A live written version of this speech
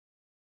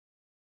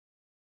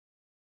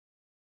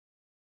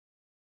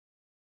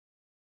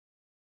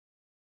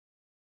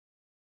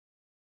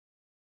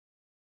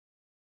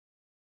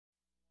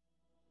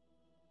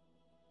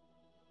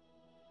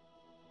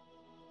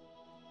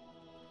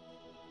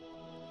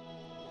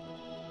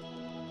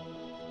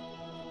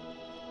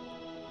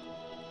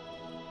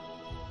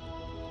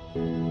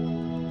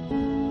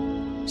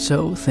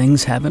So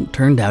things haven't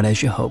turned out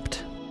as you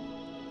hoped.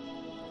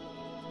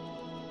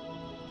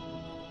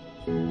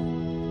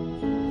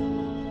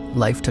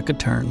 Life took a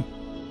turn.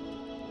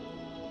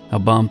 A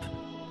bump.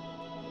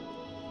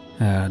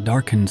 A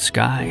darkened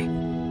sky.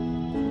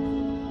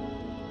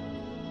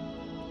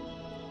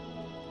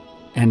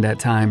 And at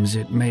times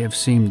it may have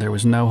seemed there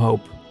was no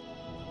hope.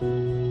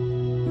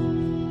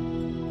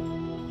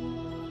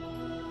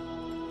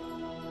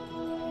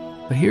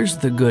 But here's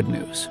the good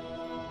news.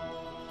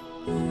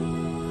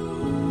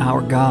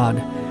 Our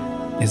God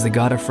is the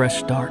God of fresh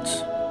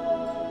starts.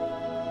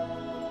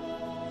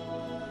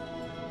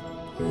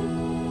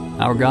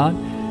 Our God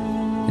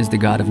is the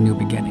God of new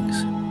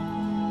beginnings.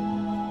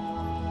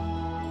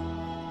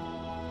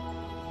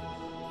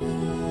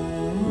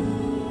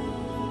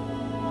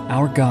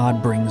 Our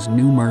God brings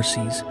new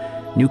mercies,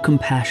 new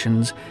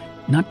compassions,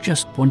 not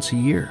just once a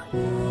year,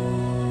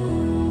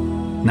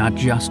 not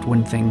just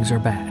when things are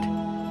bad,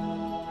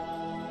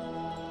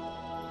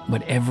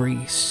 but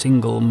every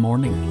single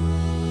morning.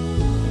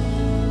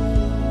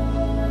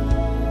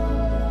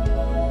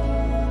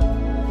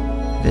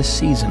 This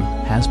season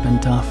has been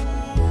tough.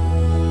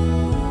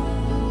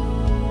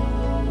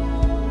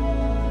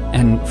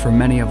 And for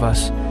many of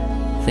us,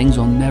 things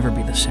will never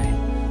be the same.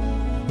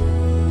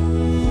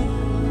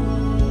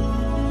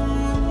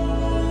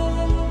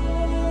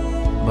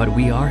 But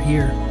we are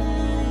here,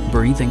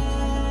 breathing,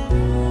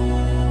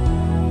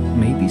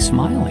 maybe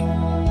smiling,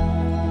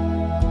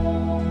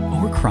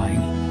 or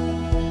crying,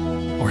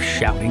 or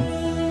shouting,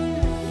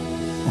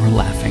 or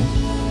laughing.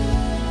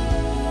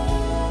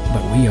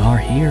 But we are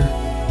here,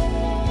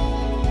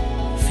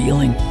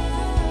 feeling,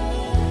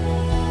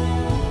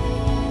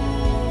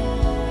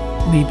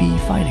 maybe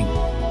fighting,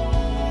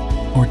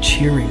 or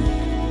cheering,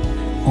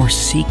 or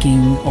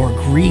seeking, or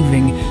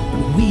grieving,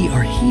 but we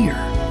are here,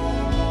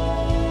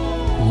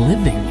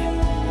 living.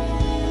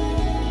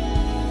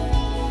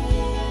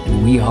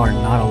 And we are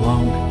not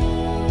alone.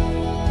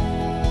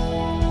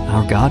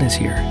 Our God is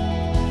here.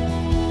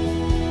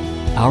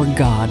 Our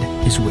God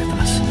is with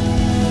us.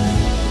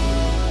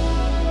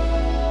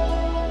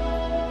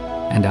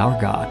 And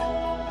our God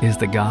is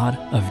the God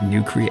of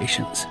new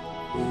creations.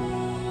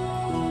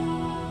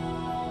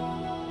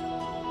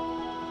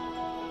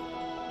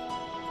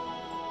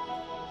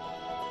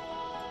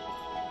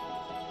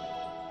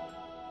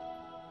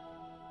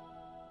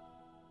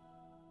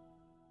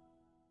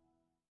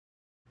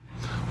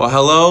 Well,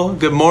 hello,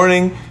 good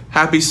morning,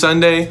 happy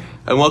Sunday,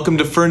 and welcome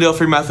to Ferndale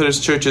Free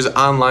Methodist Church's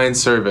online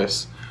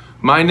service.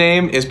 My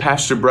name is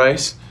Pastor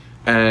Bryce,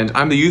 and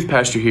I'm the youth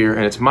pastor here,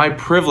 and it's my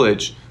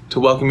privilege to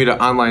welcome you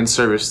to online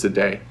service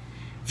today.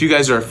 If you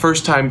guys are a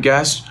first-time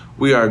guest,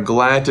 we are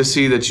glad to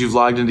see that you've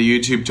logged into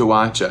YouTube to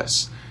watch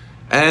us.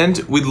 And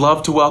we'd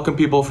love to welcome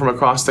people from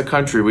across the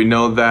country. We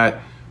know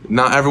that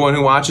not everyone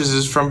who watches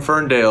is from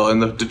Ferndale in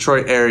the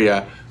Detroit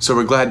area, so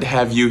we're glad to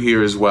have you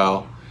here as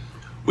well.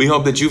 We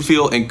hope that you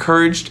feel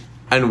encouraged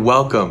and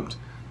welcomed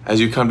as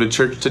you come to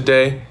church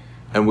today,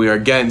 and we are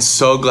again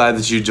so glad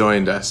that you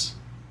joined us.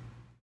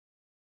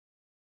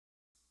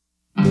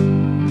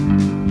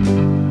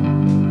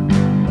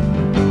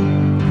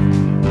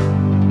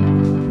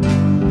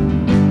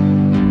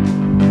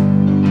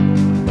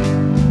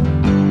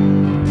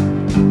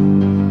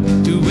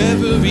 Through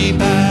every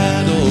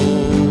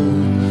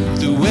battle,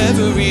 through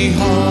every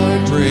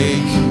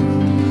heartbreak,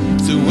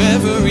 through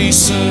every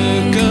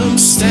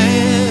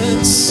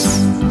circumstance,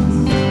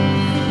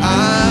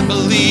 I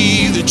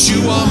believe that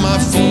you are my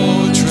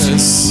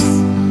fortress,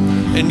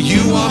 and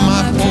you are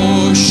my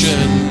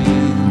portion.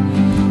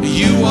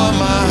 You are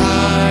my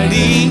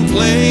hiding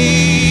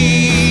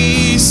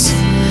place.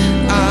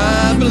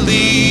 I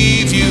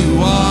believe you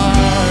are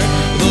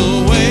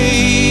the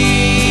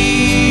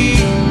way,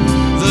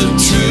 the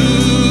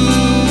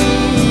truth,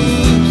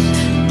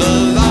 the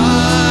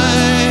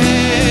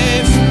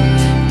life.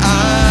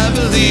 I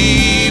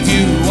believe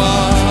you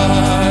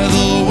are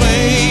the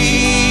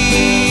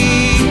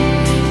way,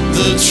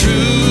 the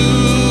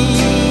truth,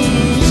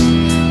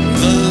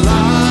 the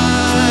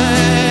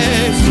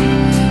life.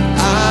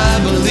 I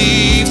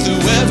believe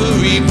through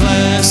every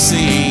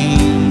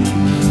blessing,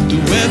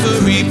 through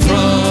every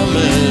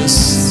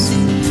promise,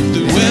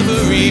 through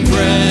every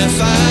breath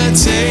I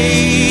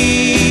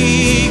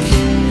take.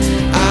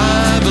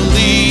 I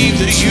believe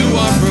that you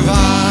are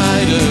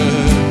provider,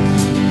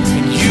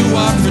 and you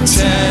are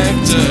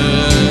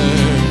protector.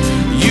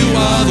 You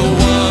are the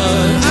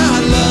one I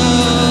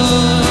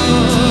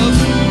love.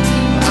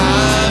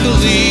 I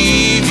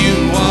believe you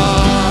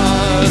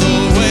are the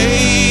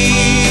way,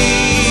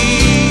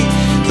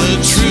 the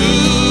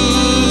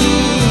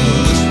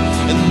truth,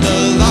 and the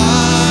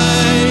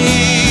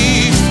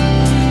life.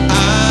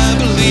 I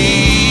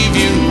believe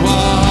you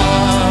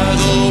are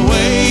the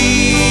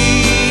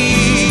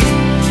way,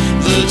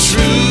 the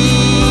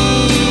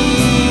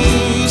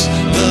truth,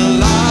 the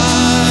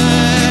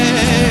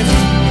life.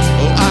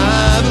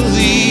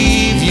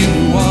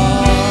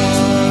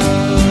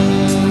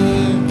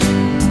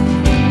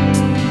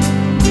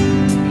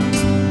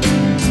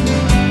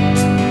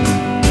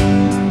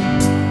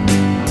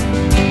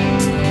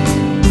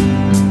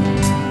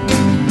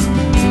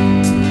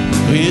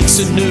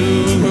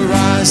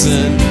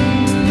 horizon,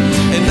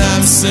 and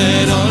I'm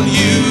set on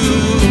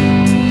you.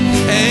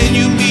 And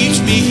you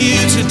meet me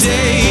here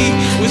today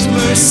with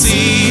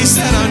mercies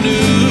that are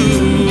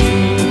new.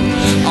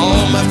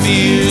 All my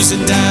fears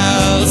and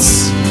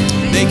doubts,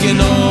 they can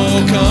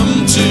all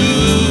come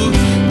true,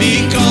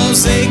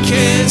 because they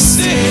can't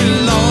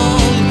stay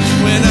long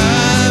when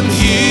I'm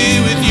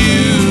here with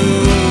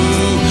you.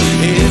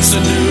 It's a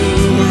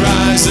new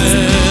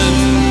horizon,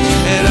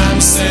 and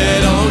I'm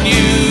set on you.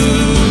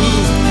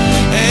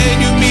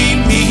 And you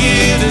meet me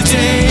here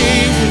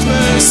today with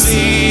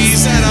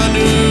mercies that are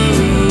new.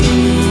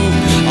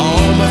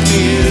 All my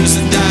fears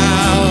and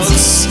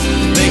doubts,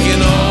 they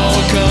can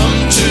all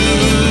come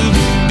true,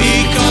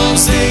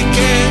 because they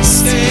can't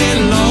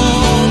stay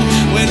long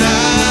when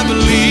I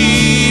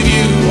believe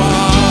you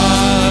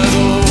are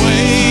the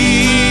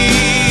way,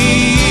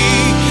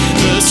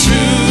 the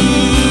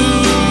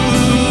truth,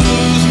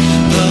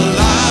 the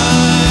life.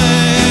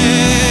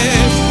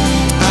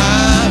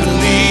 I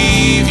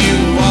believe you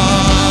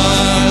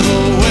are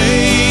the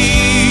way,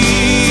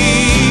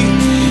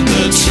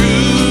 the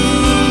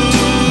truth,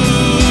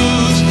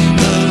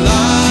 the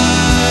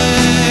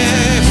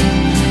life.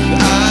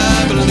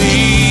 I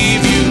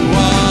believe you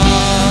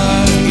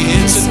are.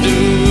 It's a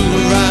new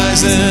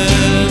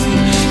horizon,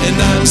 and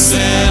I'm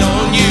set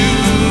on you.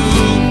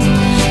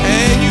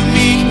 And you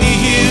meet me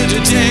here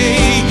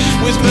today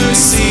with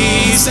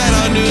mercies that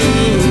are new.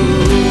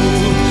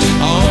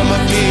 All my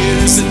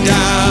fears and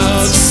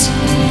doubts,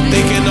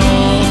 they can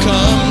all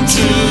come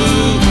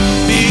true,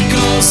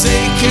 because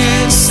they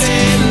can't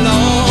stay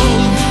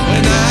long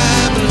when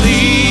I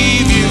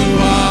believe you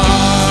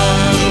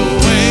are the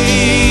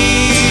way,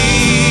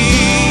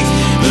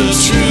 the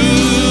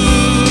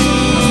truth,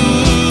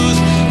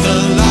 the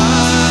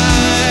life.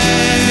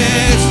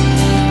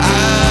 I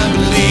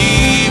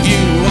believe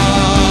you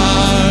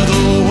are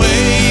the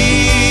way,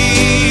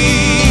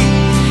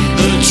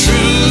 the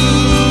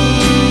truth,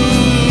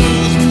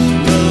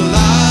 the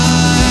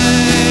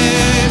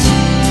life.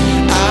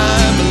 I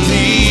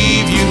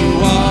believe you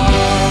are.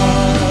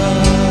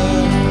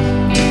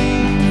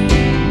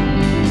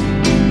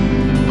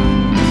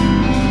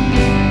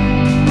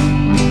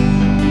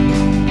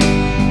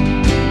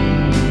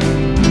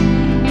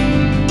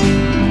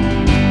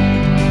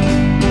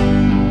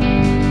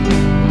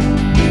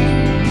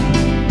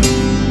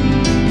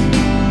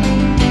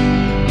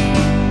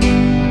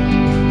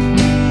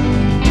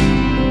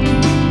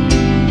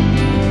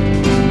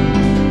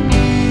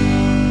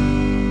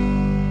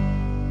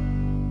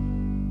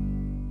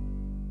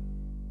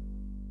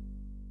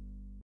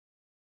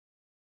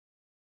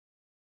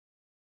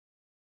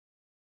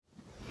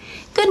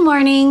 Good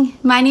morning.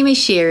 My name is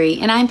Sherry,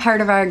 and I'm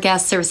part of our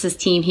guest services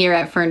team here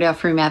at Ferndale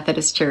Free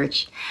Methodist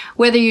Church.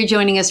 Whether you're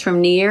joining us from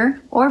near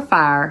or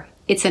far,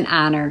 it's an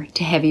honor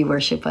to have you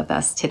worship with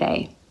us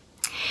today.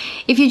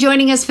 If you're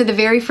joining us for the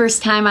very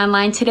first time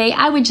online today,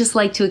 I would just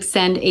like to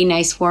extend a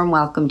nice warm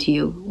welcome to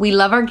you. We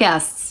love our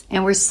guests,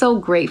 and we're so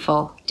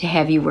grateful to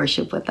have you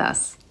worship with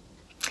us.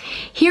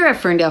 Here at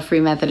Ferndale Free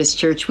Methodist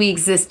Church, we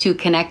exist to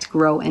connect,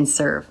 grow, and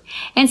serve.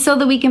 And so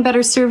that we can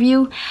better serve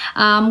you,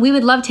 we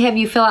would love to have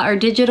you fill out our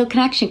digital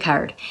connection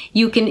card.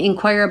 You can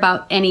inquire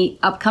about any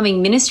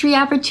upcoming ministry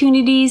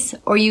opportunities,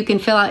 or you can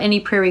fill out any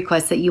prayer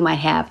requests that you might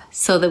have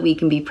so that we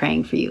can be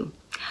praying for you.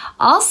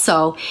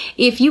 Also,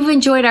 if you've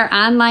enjoyed our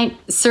online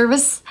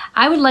service,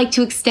 I would like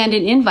to extend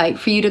an invite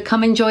for you to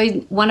come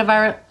enjoy one of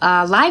our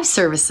live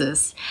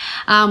services.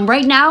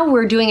 Right now,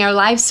 we're doing our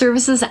live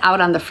services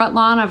out on the front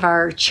lawn of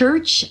our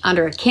church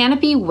under a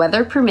canopy,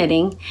 weather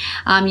permitting.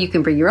 You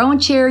can bring your own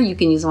chair. You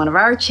can use one of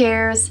our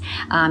chairs.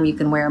 You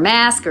can wear a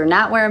mask or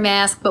not wear a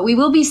mask, but we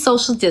will be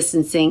social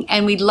distancing,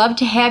 and we'd love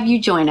to have you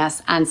join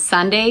us on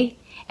Sunday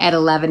at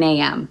 11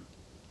 a.m.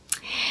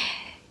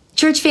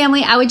 Church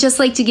family, I would just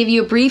like to give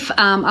you a brief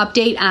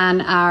update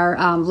on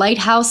our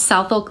Lighthouse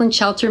South Oakland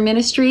Shelter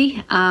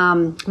Ministry.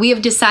 We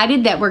have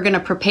decided that we're going to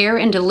prepare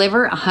and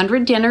deliver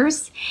 100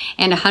 dinners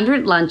and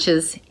 100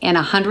 lunches and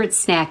 100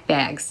 snack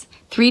bags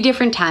 3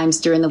 different times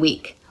during the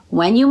week.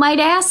 When, you might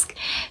ask?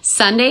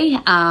 Sunday,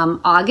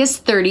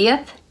 August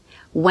 30th,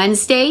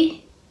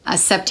 Wednesday,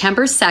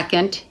 September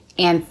 2nd,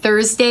 and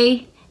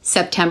Thursday,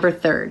 September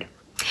 3rd.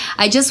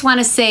 I just want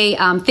to say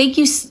thank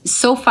you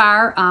so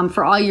far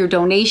for all your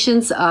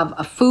donations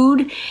of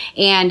food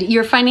and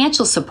your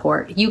financial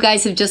support. You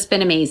guys have just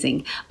been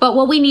amazing. But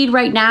what we need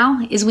right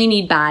now is we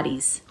need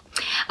bodies.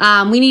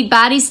 We need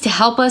bodies to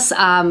help us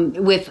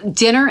with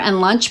dinner and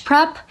lunch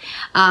prep,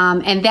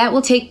 and that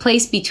will take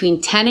place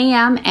between 10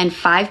 a.m. and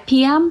 5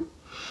 p.m.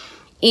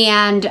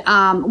 And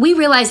we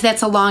realize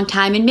that's a long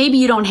time, and maybe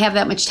you don't have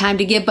that much time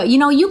to give, but you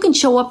know, you can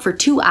show up for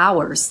 2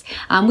 hours.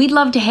 We'd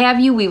love to have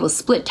you. We will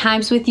split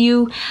times with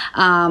you.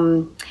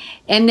 And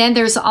then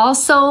there's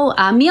also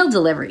meal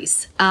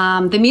deliveries.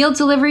 The meal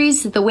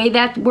deliveries, the way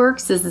that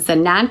works is it's a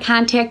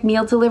non-contact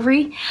meal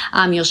delivery.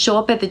 You'll show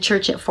up at the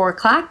church at 4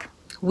 o'clock.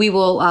 We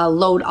will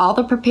load all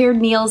the prepared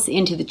meals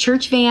into the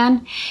church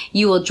van.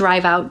 You will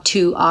drive out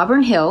to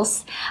Auburn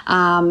Hills.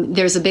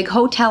 There's a big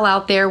hotel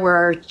out there where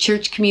our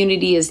church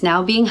community is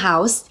now being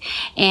housed.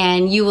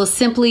 And you will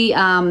simply,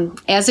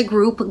 as a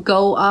group,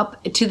 go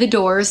up to the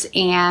doors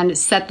and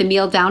set the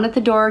meal down at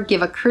the door,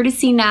 give a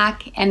courtesy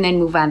knock, and then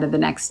move on to the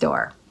next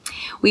door.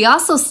 We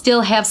also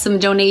still have some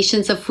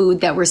donations of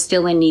food that we're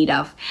still in need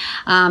of.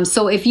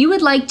 So if you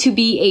would like to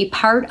be a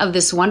part of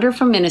this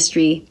wonderful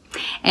ministry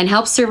and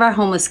help serve our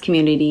homeless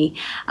community,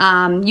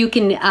 you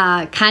can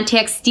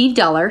contact Steve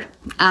Duller.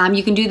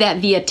 You can do that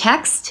via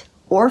text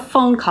or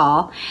phone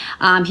call.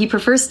 He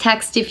prefers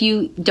text if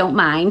you don't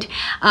mind.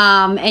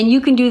 And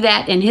you can do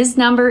that, and his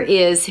number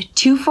is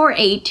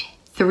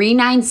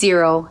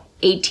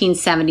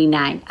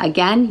 248-390-1879.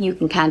 Again, you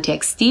can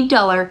contact Steve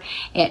Duller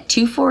at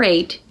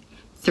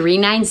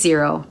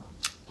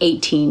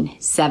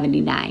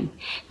 248-390-1879.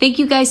 Thank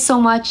you guys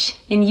so much,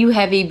 and you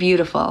have a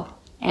beautiful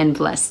and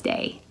blessed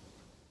day.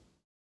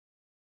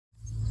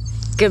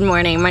 Good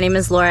morning. My name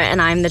is Laura,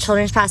 and I'm the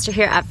children's pastor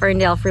here at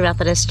Ferndale Free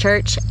Methodist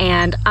Church,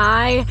 and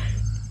I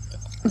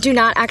do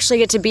not actually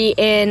get to be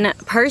in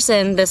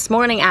person this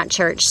morning at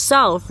church.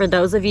 So for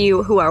those of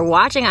you who are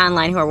watching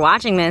online, who are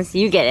watching this,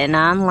 you get an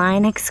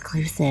online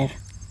exclusive.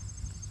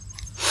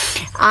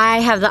 I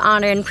have the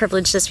honor and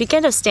privilege this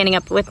weekend of standing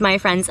up with my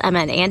friends Emma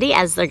and Andy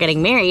as they're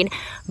getting married.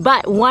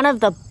 But one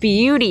of the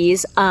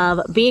beauties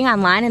of being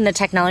online and the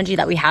technology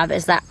that we have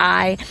is that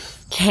I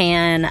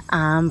can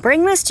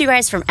bring this to you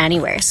guys from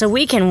anywhere. So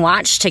we can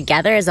watch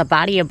together as a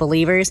body of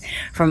believers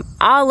from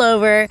all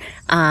over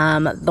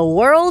the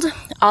world,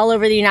 all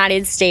over the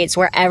United States,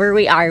 wherever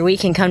we are, we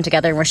can come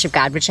together and worship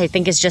God, which I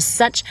think is just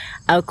such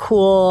a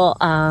cool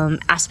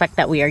aspect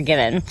that we are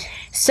given.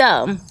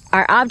 So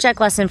our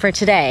object lesson for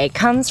today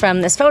comes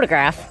from this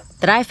photograph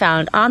that I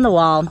found on the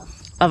wall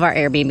of our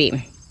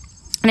Airbnb.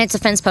 And it's a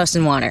fence post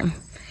in water.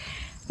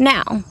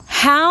 Now,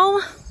 how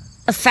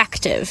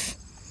effective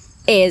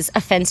is a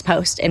fence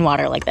post in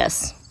water like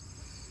this?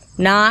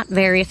 Not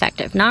very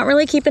effective. Not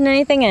really keeping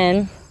anything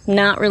in,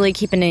 not really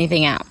keeping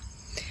anything out.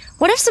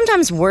 What if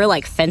sometimes we're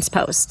like fence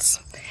posts?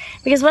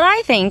 Because what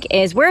I think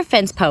is we're a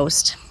fence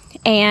post,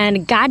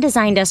 and God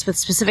designed us with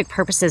specific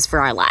purposes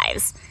for our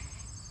lives.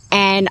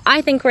 And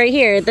I think right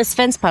here, this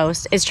fence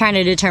post is trying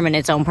to determine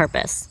its own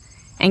purpose.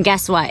 And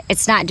guess what?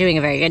 It's not doing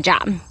a very good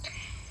job.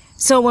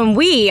 So when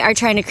we are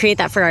trying to create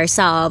that for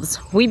ourselves,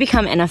 we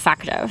become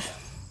ineffective.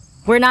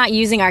 We're not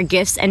using our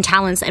gifts and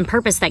talents and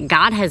purpose that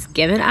God has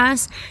given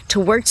us to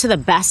work to the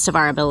best of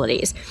our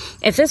abilities.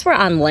 If this were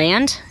on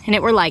land and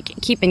it were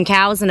like keeping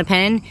cows in a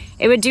pen,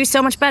 it would do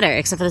so much better,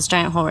 except for this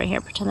giant hole right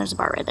here. Pretend there's a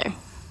bar right there.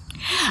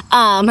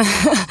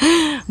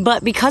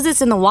 But because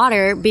it's in the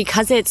water,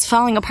 because it's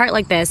falling apart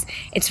like this,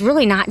 it's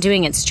really not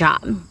doing its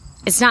job.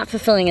 It's not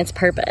fulfilling its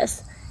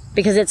purpose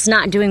because it's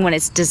not doing what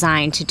it's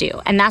designed to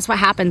do. And that's what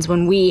happens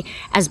when we,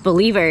 as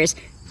believers,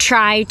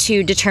 try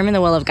to determine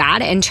the will of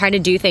God and try to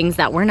do things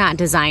that we're not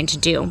designed to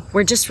do.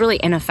 We're just really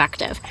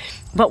ineffective.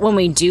 But when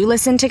we do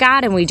listen to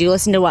God and we do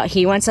listen to what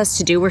He wants us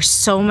to do, we're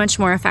so much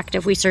more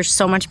effective. We serve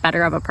so much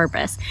better of a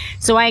purpose.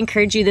 So I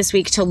encourage you this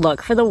week to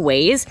look for the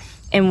ways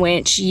in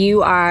which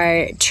you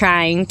are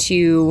trying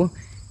to,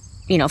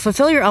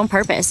 fulfill your own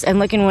purpose, and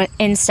look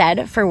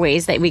instead for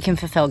ways that we can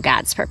fulfill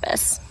God's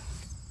purpose.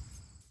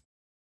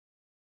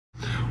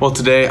 Well,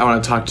 today I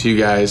want to talk to you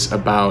guys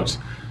about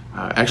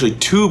actually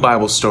two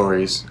Bible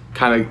stories,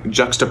 kind of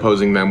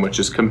juxtaposing them, which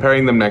is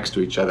comparing them next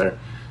to each other.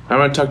 I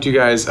want to talk to you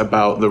guys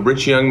about the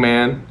rich young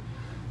man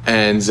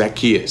and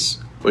Zacchaeus,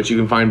 which you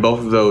can find both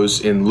of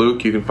those in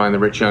Luke. You can find the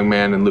rich young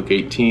man in Luke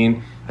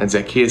 18 and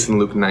Zacchaeus in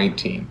Luke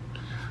 19.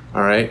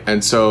 All right,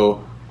 and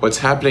so what's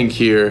happening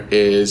here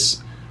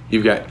is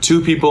you've got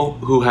two people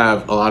who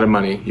have a lot of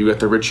money. You've got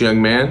the rich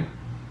young man,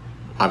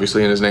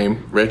 obviously in his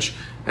name, rich,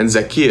 and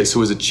Zacchaeus, who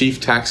was a chief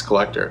tax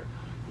collector,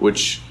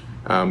 which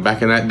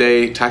back in that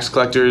day, tax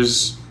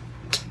collectors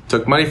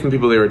took money from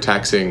people they were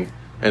taxing,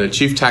 and a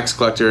chief tax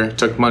collector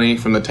took money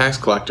from the tax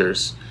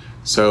collectors.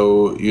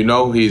 So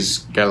he's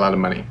got a lot of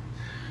money.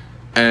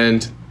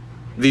 And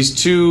these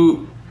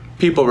two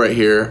people right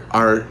here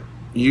are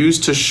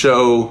used to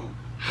show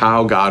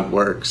how God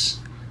works.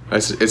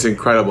 It's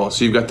incredible.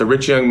 So you've got the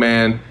rich young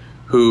man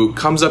who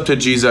comes up to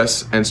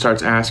Jesus and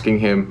starts asking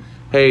him,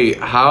 hey,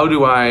 how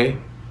do I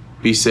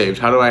be saved?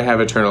 How do I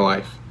have eternal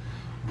life?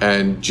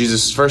 And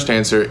Jesus' first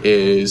answer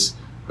is,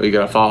 well, you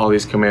gotta follow all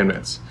these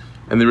commandments.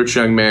 And the rich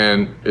young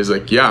man is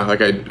like, yeah,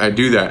 I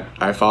do that.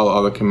 I follow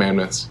all the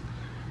commandments.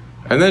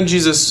 And then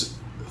Jesus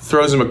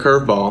throws him a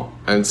curveball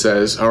and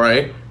says, all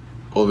right,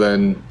 well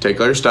then take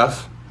all your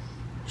stuff,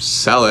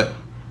 sell it,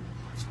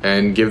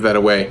 and give that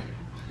away.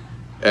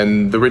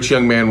 And the rich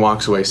young man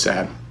walks away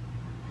sad.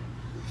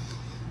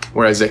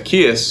 Whereas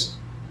Zacchaeus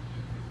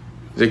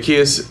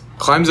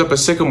climbs up a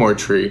sycamore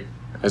tree,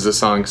 as the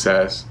song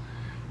says,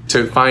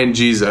 to find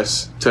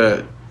Jesus,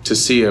 to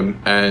see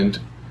him. And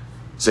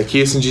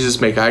Zacchaeus and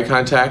Jesus make eye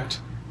contact,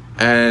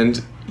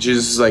 and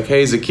Jesus is like,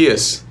 hey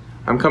Zacchaeus,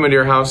 I'm coming to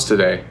your house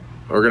today.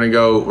 We're gonna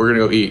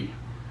go eat.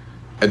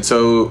 And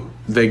so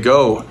they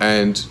go,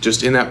 and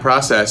just in that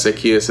process,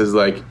 Zacchaeus is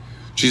like,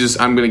 Jesus,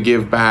 I'm going to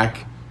give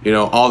back,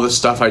 all the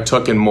stuff I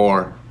took and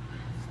more.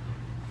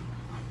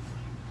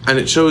 And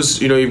it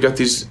shows, you've got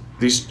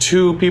these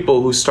two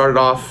people who started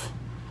off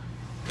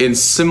in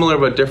similar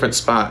but different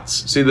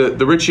spots. See,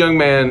 the rich young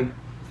man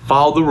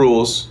followed the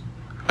rules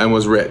and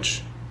was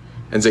rich.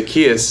 And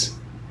Zacchaeus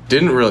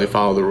didn't really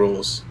follow the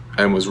rules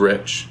and was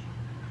rich.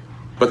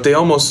 But they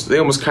almost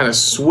kind of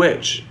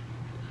switch.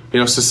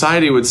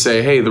 Society would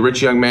say, hey, the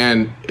rich young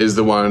man is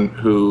the one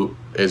who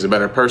is a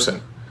better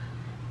person.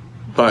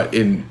 But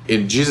in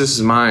Jesus'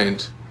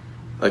 mind,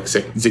 like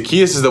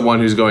Zacchaeus is the one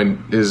who's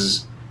going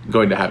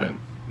to heaven,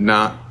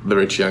 not the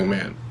rich young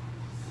man.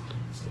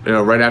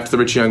 Right after the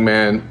rich young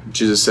man,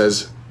 Jesus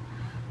says,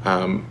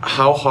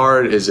 how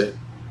hard is it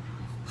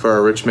for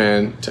a rich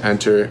man to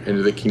enter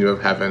into the kingdom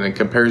of heaven, and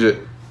compares it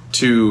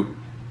to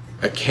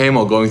a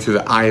camel going through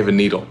the eye of a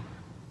needle,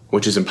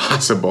 which is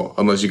impossible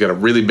unless you got a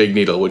really big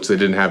needle, which they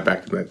didn't have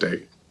back in that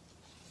day.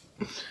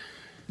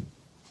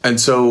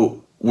 And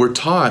so we're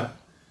taught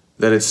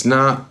that it's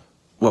not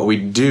what we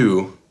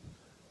do,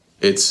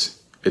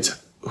 it's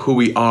who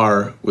we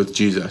are with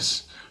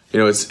Jesus.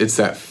 It's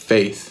that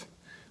faith.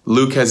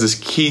 Luke has this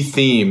key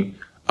theme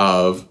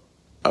of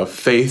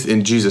faith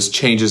in Jesus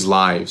changes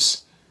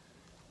lives.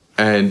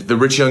 And the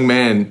rich young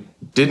man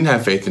didn't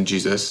have faith in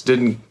Jesus,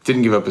 didn't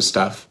give up his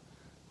stuff,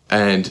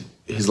 and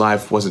his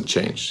life wasn't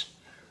changed.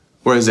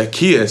 Whereas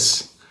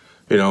Zacchaeus,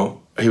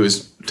 he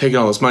was taking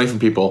all this money from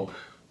people,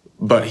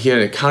 but he had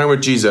an encounter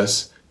with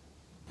Jesus,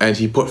 and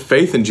he put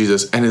faith in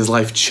Jesus, and his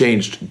life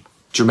changed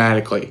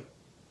dramatically.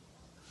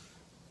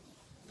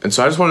 And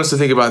so I just want us to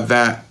think about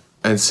that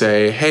and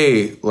say,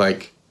 hey,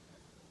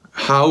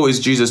 how is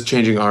Jesus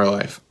changing our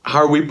life? How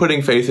are we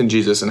putting faith in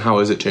Jesus, and how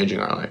is it changing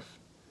our life?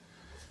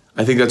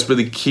 I think that's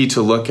really key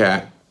to look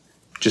at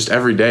just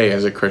every day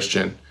as a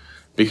Christian,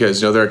 because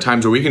there are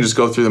times where we can just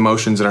go through the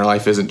motions and our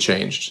life isn't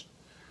changed.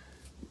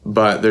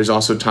 But there's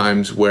also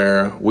times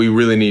where we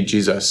really need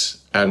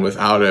Jesus, and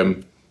without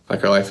him, our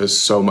life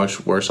is so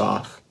much worse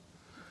off.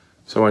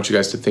 So I want you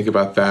guys to think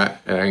about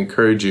that, and I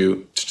encourage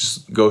you to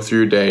just go through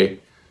your day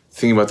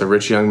thinking about the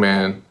rich young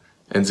man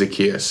and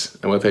Zacchaeus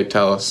and what they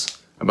tell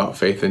us about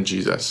faith in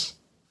Jesus.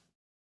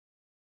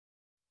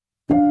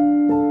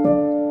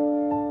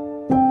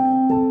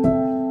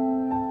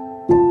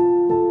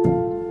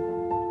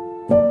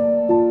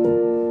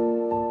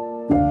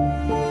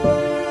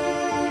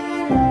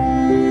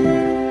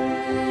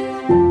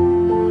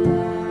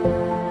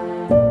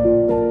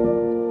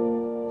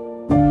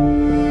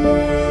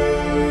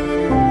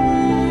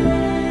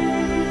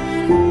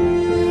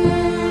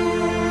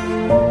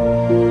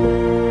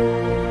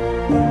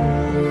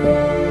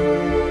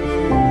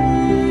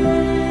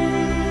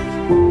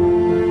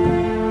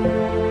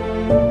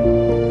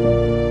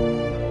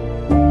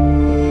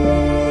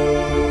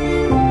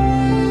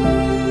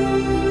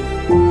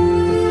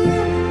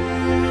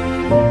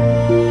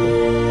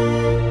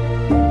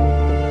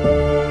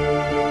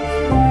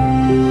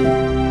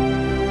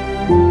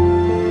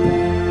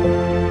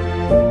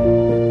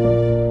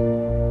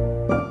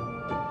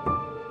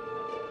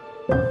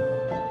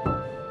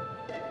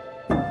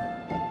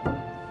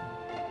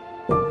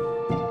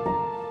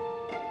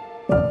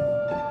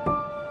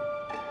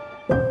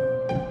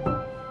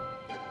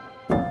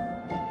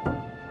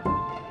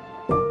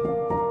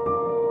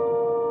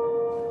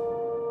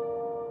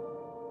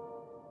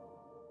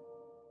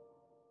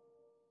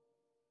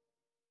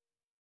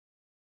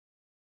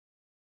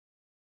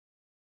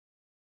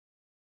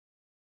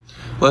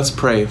 Let's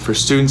pray for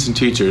students and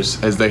teachers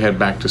as they head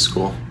back to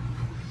school.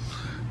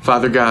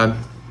 Father God,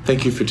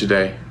 thank you for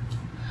today.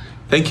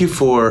 Thank you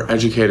for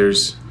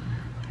educators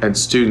and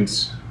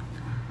students,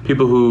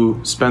 people who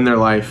spend their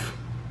life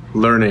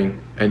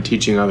learning and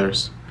teaching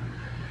others.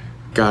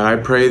 God, I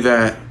pray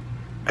that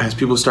as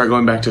people start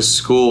going back to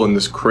school in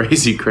this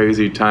crazy,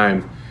 crazy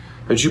time,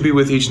 that you be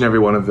with each and every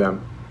one of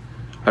them.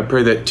 I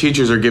pray that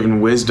teachers are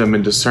given wisdom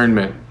and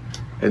discernment,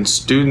 and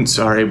students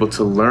are able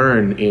to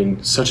learn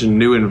in such a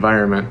new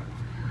environment.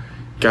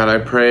 God, I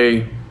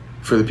pray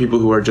for the people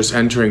who are just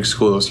entering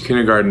school, those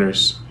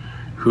kindergartners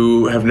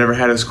who have never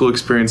had a school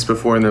experience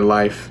before in their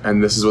life,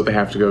 and this is what they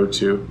have to go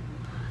to.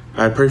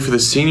 I pray for the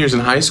seniors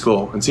in high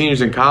school and seniors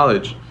in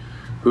college,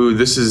 who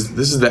this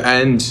is the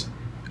end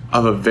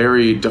of a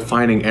very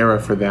defining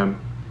era for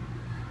them.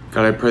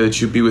 God, I pray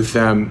that you be with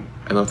them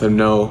and let them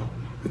know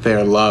that they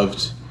are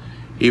loved,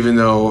 even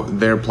though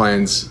their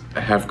plans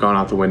have gone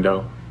out the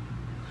window.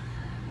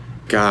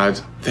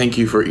 God, thank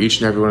you for each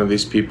and every one of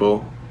these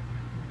people.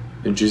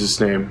 In Jesus'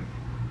 name,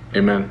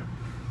 amen.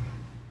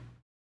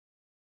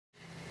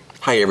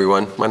 Hi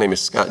everyone, my name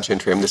is Scott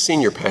Gentry. I'm the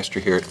senior pastor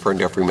here at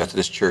Ferndale Free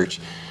Methodist Church.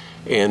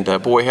 And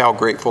boy, how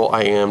grateful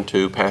I am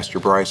to Pastor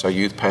Bryce, our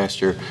youth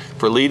pastor,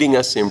 for leading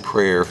us in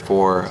prayer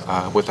for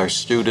with our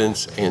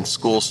students and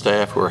school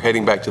staff who are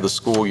heading back to the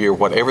school year,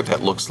 whatever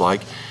that looks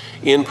like.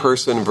 In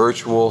person,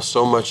 virtual,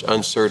 so much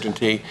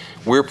uncertainty.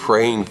 We're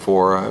praying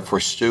for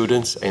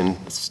students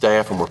and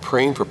staff, and we're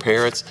praying for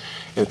parents.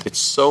 It's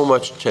so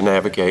much to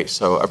navigate.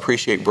 So I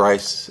appreciate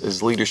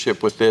Bryce's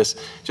leadership with this.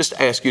 Just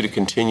ask you to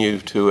continue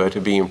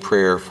to be in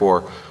prayer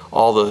for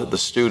all the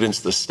students,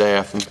 the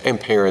staff, and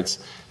parents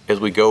as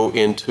we go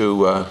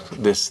into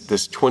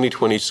this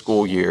 2020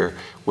 school year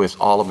with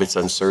all of its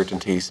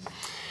uncertainties.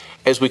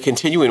 As we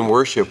continue in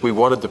worship, we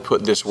wanted to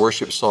put this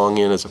worship song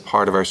in as a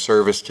part of our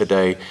service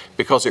today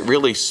because it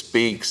really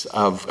speaks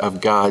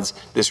of God's,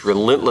 this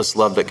relentless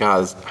love that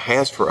God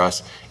has for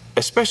us,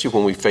 especially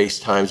when we face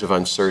times of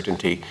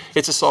uncertainty.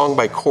 It's a song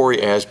by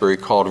Corey Asbury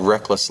called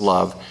Reckless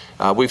Love.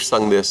 We've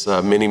sung this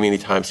many, many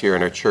times here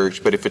in our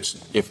church, but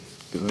if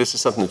this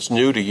is something that's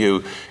new to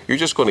you, you're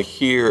just going to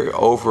hear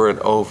over and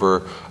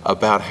over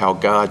about how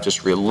God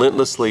just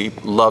relentlessly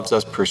loves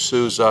us,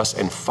 pursues us,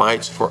 and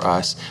fights for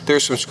us.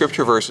 There's some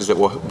scripture verses that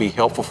will be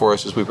helpful for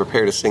us as we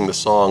prepare to sing the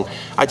song.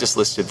 I just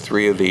listed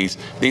 3 of these.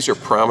 These are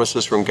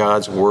promises from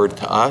God's word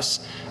to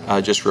us.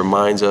 Just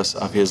reminds us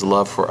of his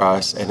love for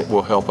us, and it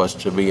will help us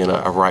to be in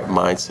a right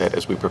mindset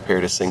as we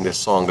prepare to sing this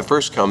song. The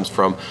first comes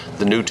from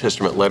the New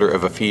Testament letter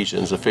of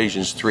Ephesians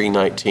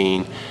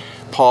 3:19.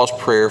 Paul's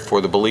prayer for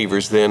the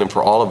believers then and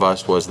for all of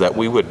us was that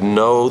we would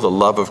know the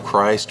love of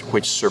Christ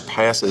which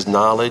surpasses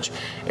knowledge,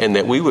 and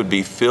that we would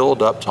be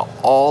filled up to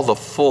all the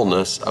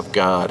fullness of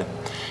God.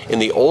 In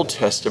the Old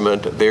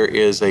Testament, there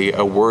is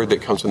a word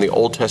that comes from the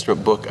Old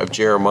Testament book of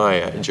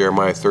Jeremiah,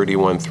 Jeremiah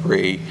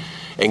 31:3.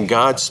 And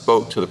God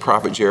spoke to the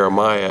prophet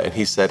Jeremiah, and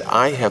he said,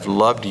 I have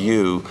loved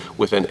you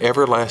with an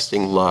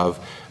everlasting love.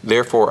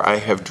 Therefore, I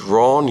have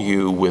drawn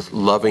you with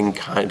loving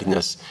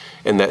kindness.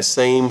 And that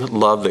same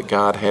love that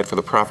God had for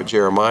the prophet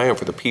Jeremiah and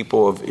for the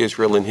people of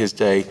Israel in his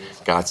day,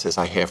 God says,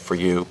 I have for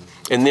you.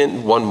 And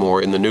then one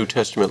more in the New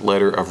Testament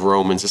letter of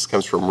Romans. This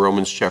comes from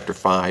Romans chapter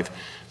 5,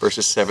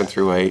 verses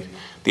 7-8.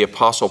 The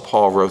Apostle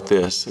Paul wrote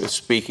this,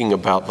 speaking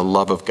about the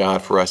love of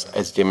God for us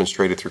as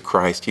demonstrated through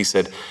Christ. He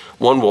said,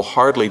 one will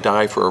hardly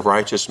die for a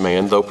righteous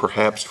man, though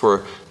perhaps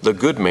for the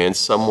good man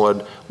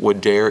someone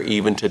would dare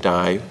even to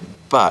die.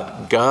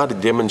 But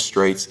God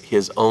demonstrates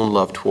his own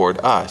love toward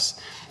us,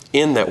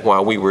 in that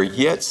while we were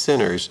yet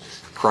sinners,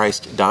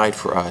 Christ died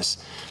for us.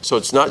 So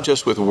it's not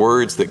just with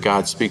words that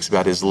God speaks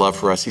about his love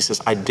for us. He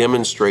says, I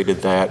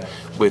demonstrated that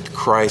with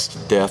Christ's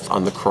death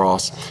on the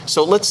cross.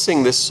 So let's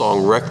sing this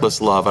song,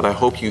 Reckless Love, and I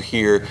hope you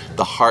hear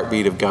the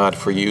heartbeat of God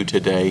for you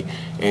today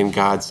and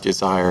God's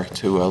desire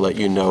to let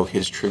you know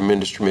his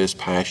tremendous, tremendous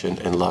passion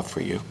and love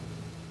for you.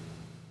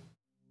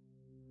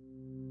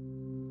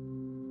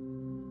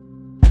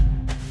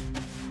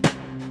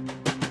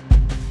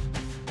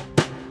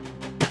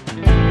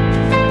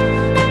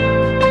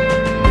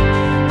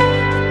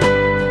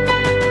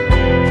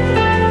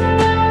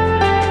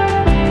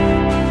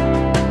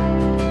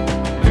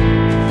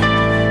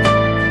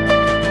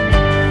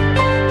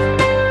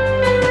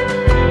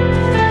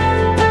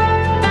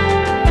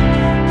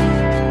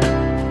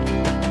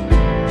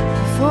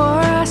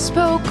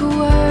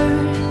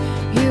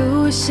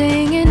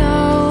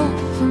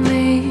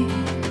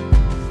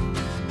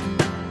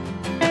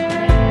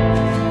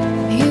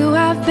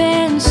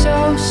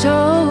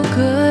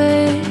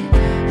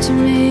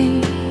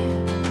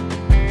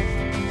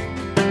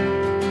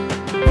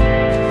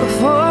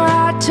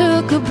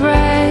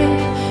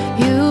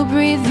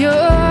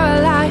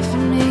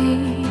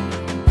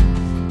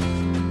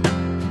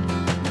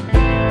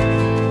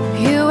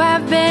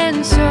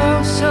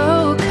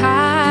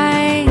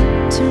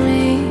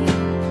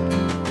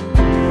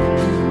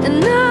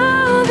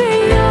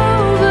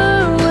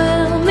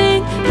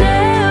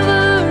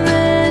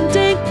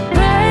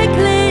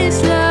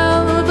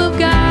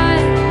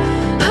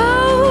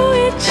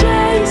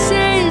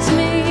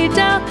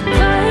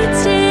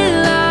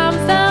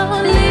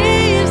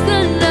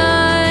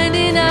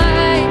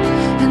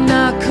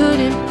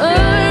 Couldn't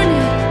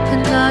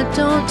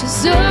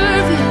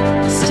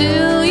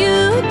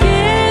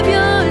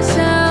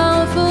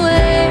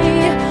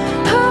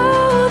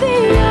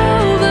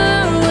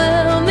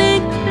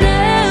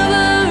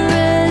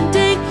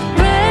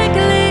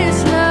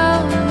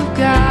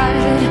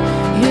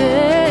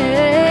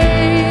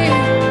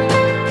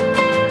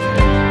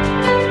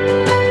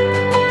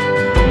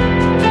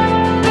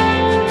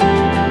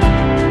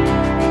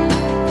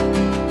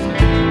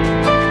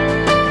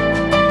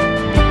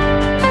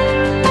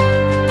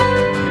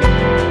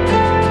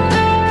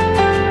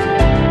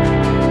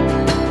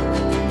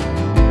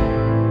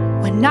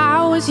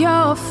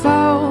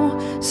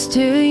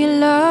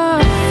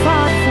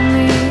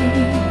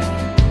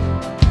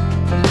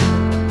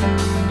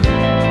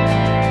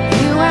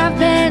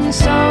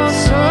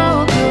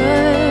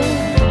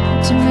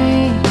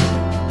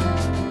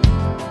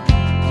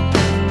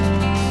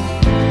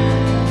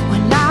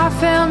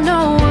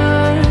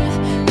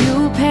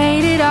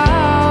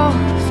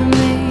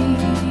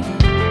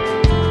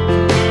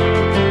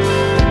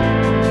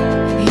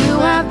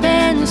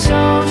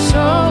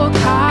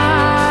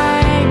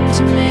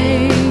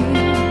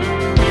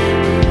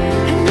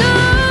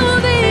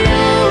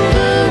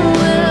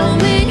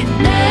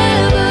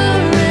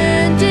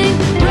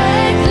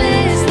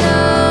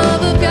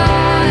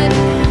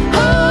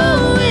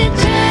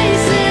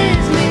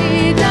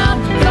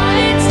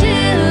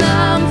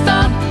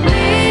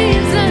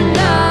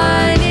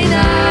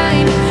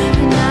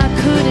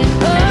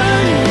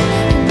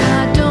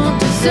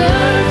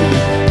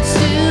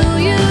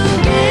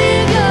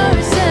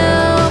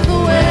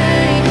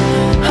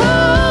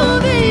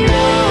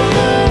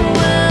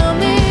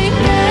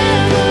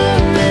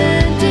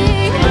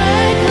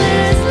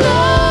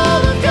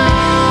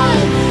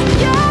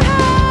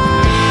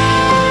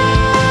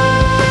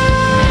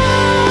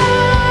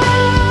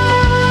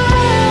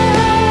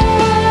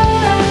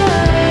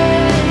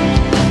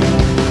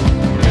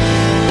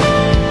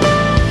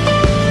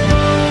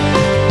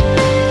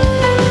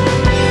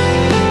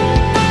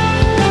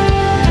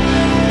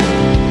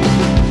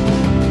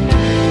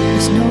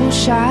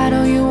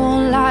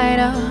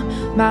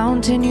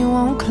mountain you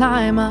won't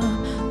climb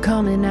up,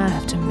 coming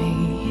after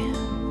me.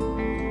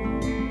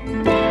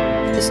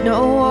 There's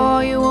no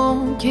wall you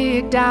won't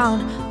kick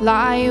down,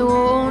 lie you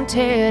won't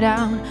tear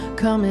down,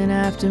 coming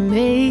after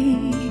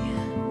me.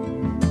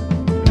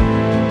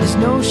 There's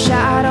no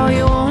shadow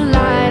you won't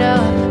light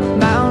up,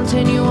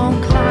 mountain you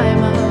won't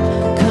climb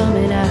up,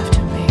 coming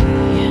after me.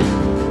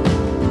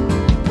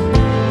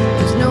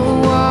 There's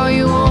no wall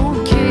you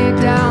won't kick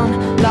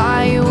down,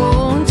 lie you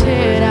won't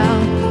tear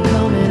down,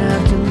 coming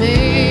after me.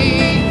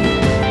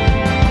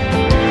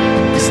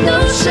 There's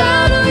no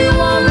shadow you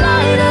won't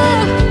light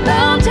up,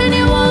 mountain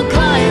you won't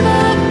climb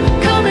up,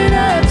 coming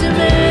after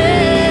me.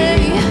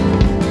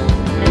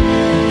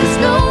 There's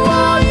no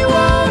wall you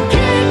won't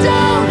kick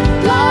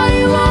down, lie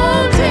you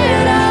won't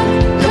tear down,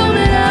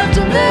 coming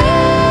after me.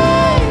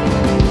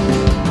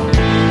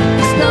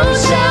 There's no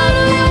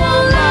shadow you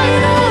won't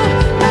light up,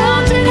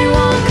 mountain you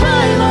won't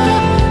climb up,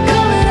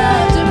 coming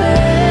after me.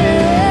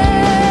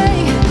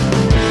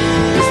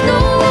 There's no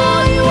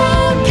wall you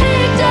won't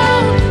kick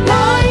down,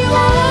 lie you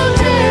won't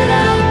tear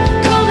down,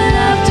 coming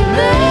after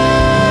me.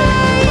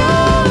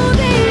 Oh,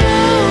 the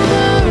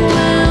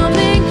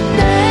overwhelming,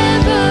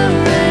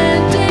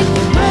 never-ending,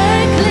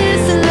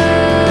 reckless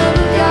love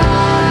of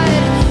God.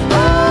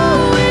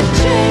 Oh, it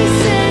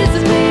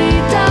chases me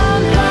down,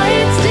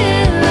 finds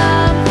till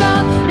I'm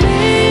found,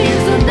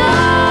 leaves the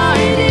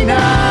 99.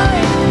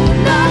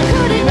 And I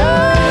couldn't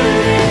earn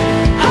it,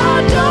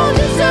 I don't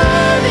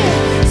deserve it,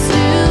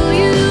 still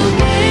you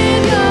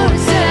give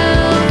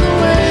yourself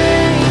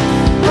away.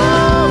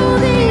 Oh,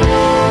 the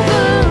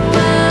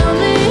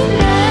overwhelming,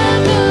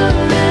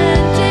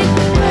 never-ending,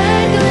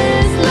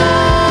 reckless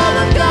love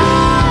of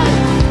God.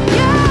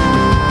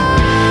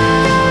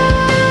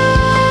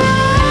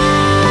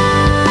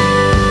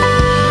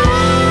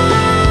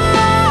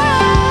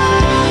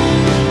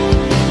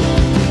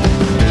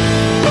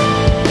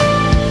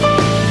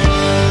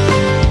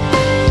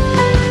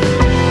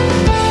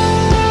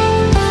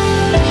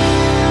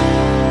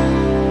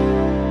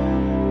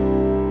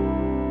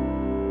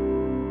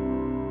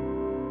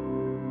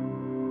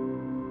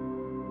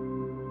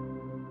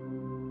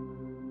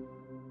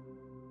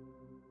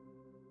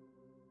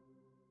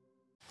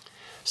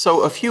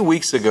 So a few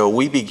weeks ago,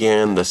 we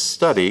began the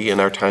study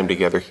in our time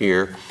together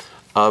here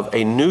of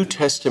a New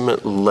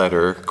Testament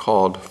letter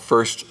called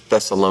 1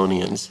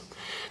 Thessalonians.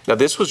 Now,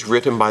 this was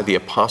written by the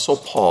Apostle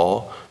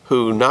Paul,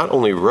 who not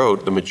only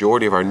wrote the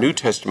majority of our New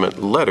Testament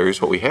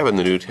letters, what we have in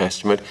the New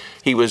Testament,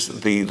 he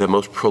was the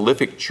most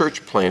prolific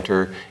church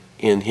planter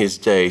in his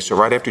day. So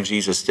right after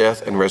Jesus'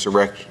 death and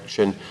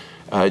resurrection,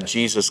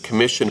 Jesus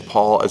commissioned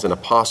Paul as an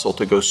apostle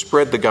to go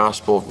spread the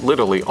gospel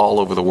literally all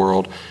over the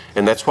world,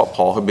 and that's what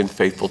Paul had been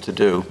faithful to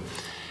do.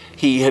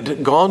 He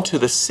had gone to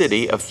the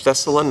city of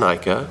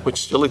Thessalonica, which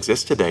still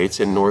exists today.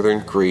 It's in northern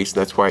Greece.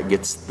 That's why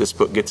this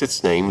book gets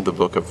its name, the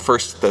book of 1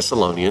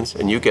 Thessalonians.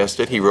 And you guessed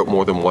it, he wrote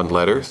more than one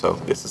letter, so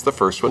this is the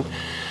first one.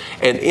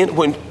 And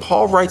when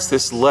Paul writes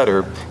this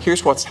letter,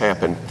 here's what's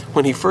happened.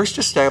 When he first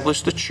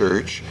established the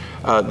church,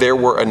 there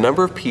were a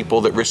number of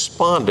people that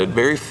responded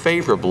very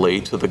favorably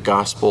to the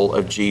gospel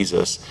of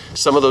Jesus.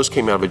 Some of those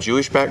came out of a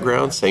Jewish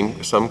background,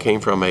 some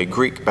came from a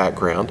Greek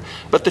background,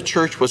 but the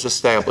church was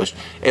established.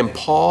 And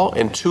Paul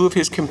and two of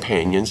his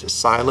companions,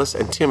 Silas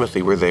and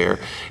Timothy, were there,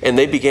 and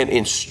they began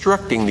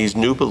instructing these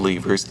new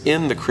believers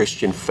in the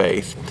Christian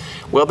faith.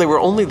 Well, they were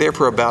only there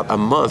for about a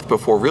month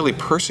before really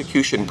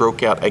persecution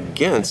broke out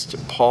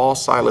against Paul,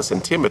 Silas,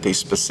 and Timothy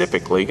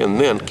specifically, and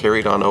then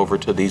carried on over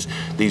to these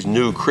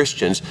new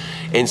Christians.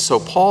 And so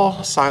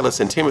Paul, Silas,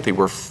 and Timothy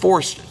were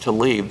forced to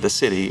leave the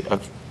city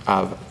of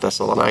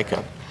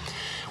Thessalonica.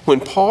 When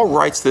Paul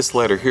writes this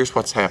letter, here's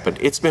what's happened.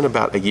 It's been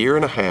about 1.5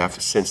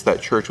 years since that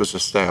church was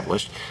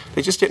established.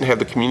 They just didn't have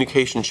the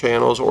communication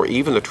channels or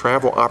even the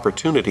travel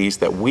opportunities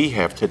that we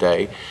have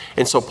today.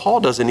 And so Paul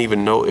doesn't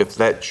even know if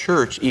that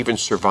church even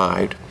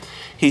survived.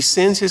 He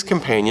sends his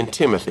companion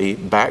Timothy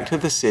back to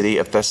the city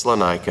of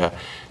Thessalonica.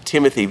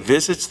 Timothy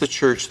visits the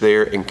church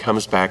there and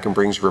comes back and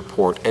brings a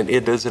report, and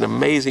it is an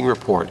amazing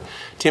report.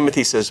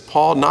 Timothy says,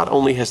 Paul, not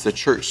only has the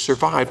church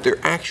survived, they're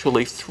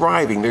actually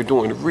thriving. They're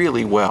doing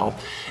really well.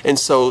 And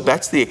so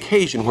that's the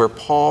occasion where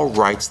Paul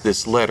writes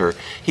this letter.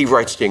 He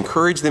writes to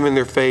encourage them in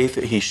their faith.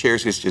 He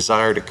shares his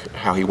desire to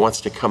how he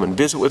wants to come and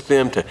visit with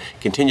them, to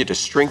continue to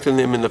strengthen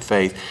them in the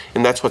faith,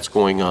 and that's what's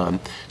going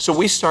on. So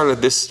we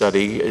started this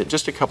study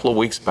just a couple of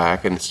weeks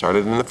back and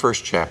started in the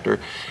first chapter,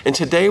 and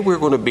today we're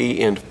going to be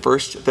in 1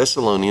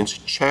 Thessalonians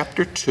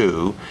chapter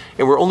 2,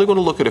 and we're only going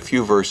to look at a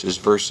few verses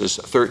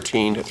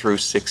 13 through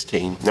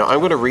 16. Now, I'm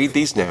going to read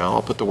these now.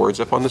 I'll put the words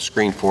up on the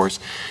screen for us,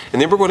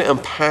 and then we're going to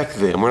unpack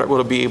them. We're not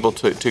going to be able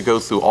to go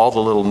through all the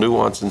little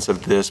nuances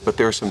of this, but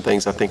there are some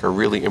things I think are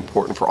really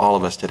important for all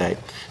of us today.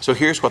 So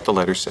here's what the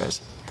letter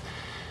says.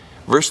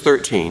 Verse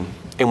 13,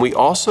 and we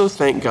also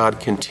thank God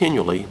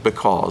continually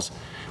because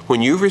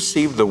when you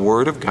received the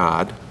word of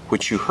God,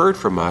 which you heard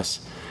from us,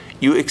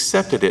 you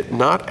accepted it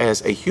not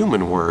as a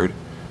human word,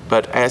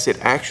 but as it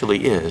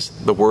actually is,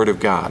 the word of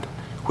God,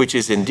 which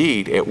is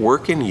indeed at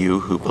work in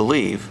you who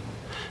believe.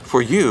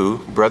 For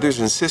you,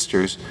 brothers and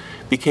sisters,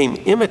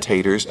 became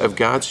imitators of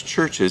God's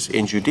churches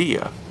in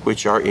Judea,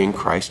 which are in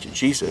Christ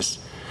Jesus.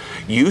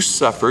 You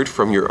suffered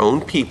from your own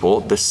people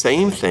the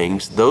same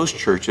things those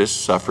churches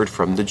suffered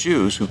from the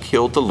Jews who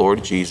killed the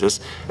Lord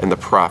Jesus and the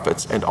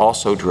prophets and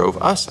also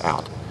drove us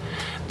out.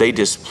 They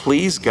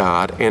displease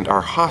God and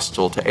are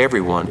hostile to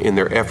everyone in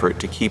their effort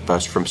to keep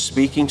us from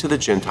speaking to the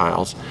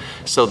Gentiles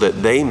so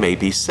that they may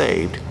be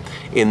saved.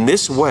 In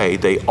this way,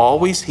 they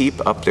always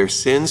heap up their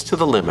sins to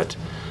the limit.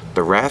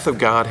 The wrath of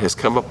God has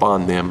come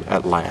upon them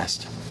at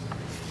last.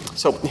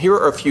 So here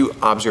are a few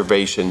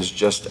observations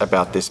just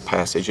about this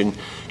passage, and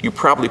you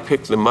probably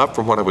picked them up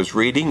from what I was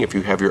reading. If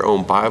you have your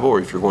own Bible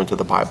or if you're going to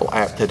the Bible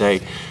app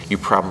today, you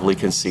probably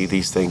can see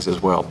these things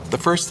as well. The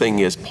first thing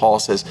is Paul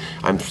says,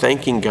 I'm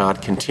thanking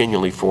God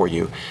continually for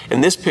you.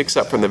 And this picks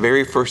up from the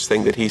very first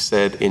thing that he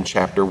said in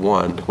chapter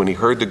 1. When he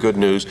heard the good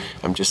news,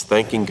 I'm just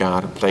thanking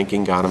God, I'm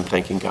thanking God, I'm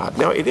thanking God.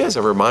 Now, it is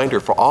a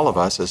reminder for all of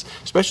us,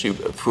 especially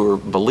for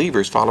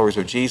believers, followers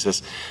of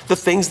Jesus, the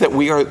things that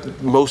we are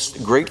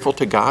most grateful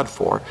to God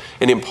for.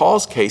 And in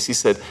Paul's case, he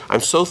said, I'm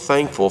so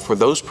thankful for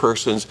those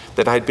persons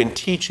that I'd been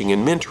teaching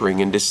and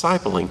mentoring and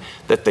discipling,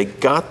 that they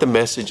got the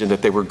message and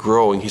that they were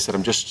growing. He said,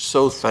 I'm just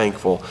so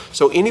thankful.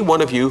 So any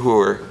one of you who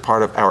are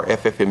part of our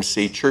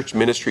FFMC church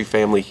ministry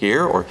family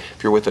here, or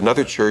if you're with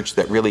another church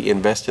that really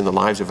invests in the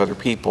lives of other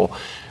people,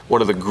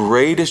 one of the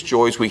greatest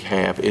joys we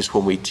have is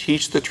when we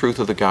teach the truth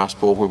of the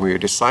gospel, when we are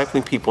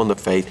discipling people in the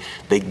faith,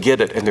 they get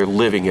it and they're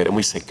living it. And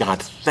we say,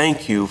 God,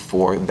 thank you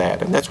for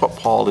that. And that's what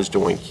Paul is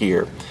doing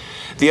here.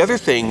 The other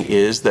thing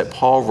is that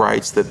Paul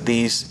writes that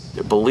these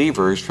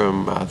believers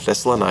from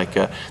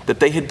Thessalonica, that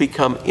they had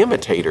become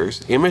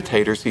imitators,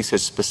 he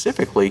says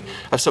specifically,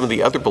 of some of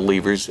the other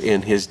believers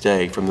in his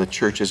day from the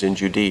churches in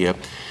Judea.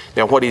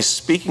 Now, what he's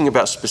speaking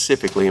about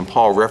specifically, and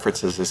Paul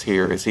references this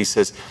here, is he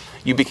says,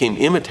 you became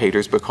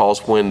imitators because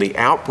when the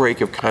outbreak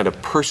of kind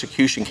of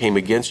persecution came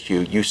against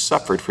you, you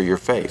suffered for your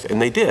faith.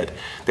 And they did.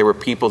 There were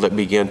people that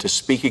began to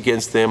speak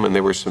against them, and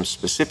there were some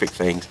specific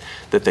things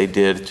that they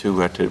did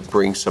to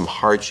bring some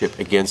hardship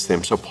against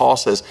them. So Paul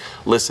says,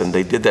 listen,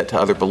 they did that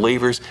to other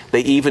believers.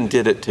 They even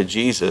did it to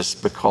Jesus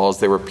because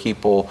there were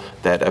people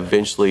that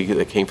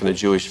came from the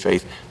Jewish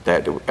faith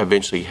that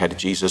eventually had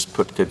Jesus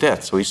put to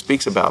death. So he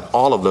speaks about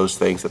all of those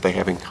things that they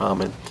have in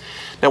common.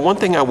 Now, one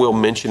thing I will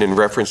mention in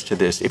reference to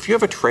this, if you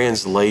have a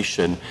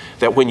translation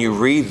that when you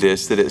read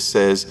this, that it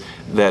says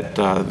that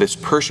this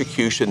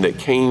persecution that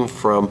came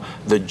from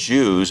the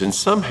Jews, and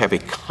some have a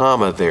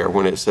comma there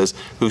when it says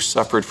who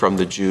suffered from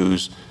the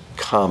Jews,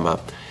 comma.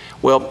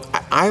 Well,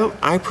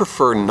 I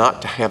prefer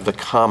not to have the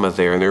comma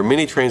there, and there are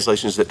many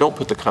translations that don't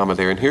put the comma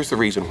there, and here's the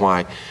reason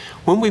why.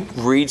 When we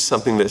read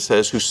something that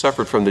says who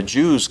suffered from the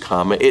Jews,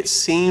 comma, it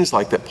seems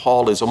like that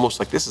Paul is almost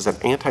like this is an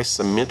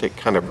anti-Semitic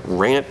kind of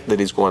rant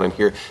that he's going on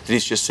here, that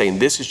he's just saying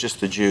this is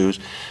just the Jews.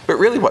 But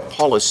really what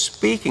Paul is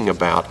speaking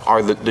about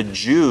are the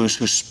Jews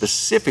who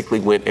specifically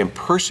went and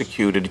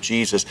persecuted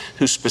Jesus,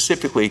 who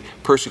specifically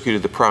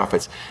persecuted the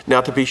prophets.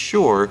 Now, to be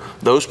sure,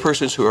 those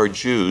persons who are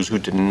Jews, who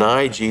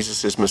deny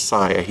Jesus as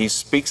Messiah, he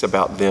speaks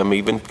about them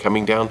even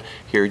coming down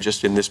here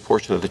just in this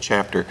portion of the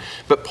chapter.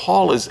 But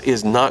Paul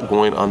is not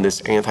going on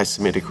this anti-Semitic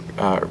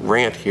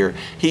rant here.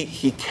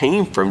 He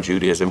came from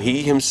Judaism.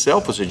 He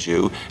himself was a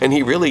Jew, and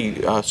he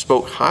really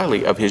spoke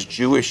highly of his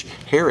Jewish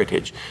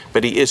heritage.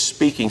 But he is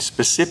speaking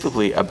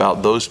specifically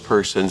about those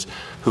persons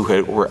who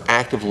were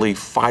actively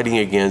fighting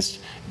against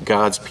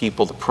God's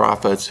people, the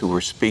prophets, who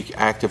were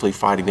actively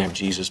fighting to have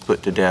Jesus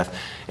put to death.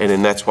 And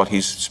then that's what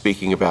he's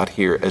speaking about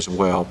here as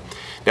well.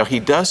 Now, he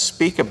does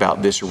speak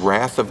about this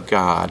wrath of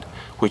God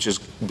which is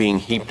being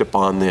heaped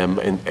upon them,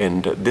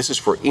 and this is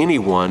for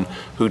anyone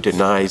who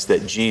denies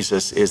that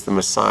Jesus is the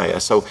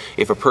Messiah. So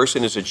if a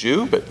person is a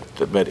Jew,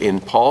 but in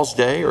Paul's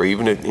day, or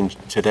even in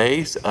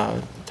today's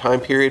time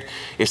period,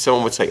 if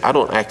someone would say, I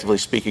don't actively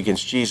speak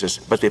against Jesus,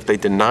 but if they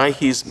deny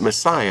he's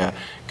Messiah,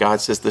 God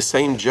says the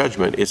same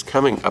judgment is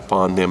coming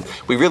upon them.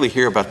 We really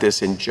hear about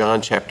this in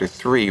John chapter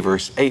 3,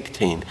 verse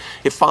 18.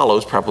 It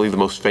follows probably the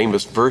most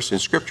famous verse in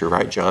Scripture,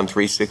 right? John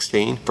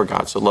 3:16, for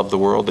God so loved the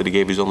world that he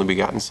gave his only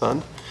begotten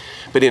Son.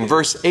 But in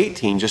verse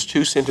 18, just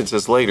 2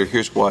 sentences later,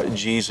 here's what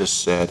Jesus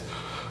said.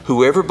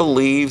 Whoever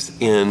believes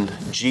in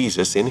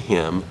Jesus, in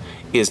him,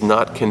 is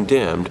not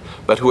condemned,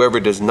 but whoever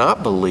does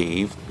not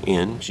believe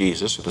in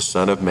Jesus, or the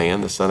Son of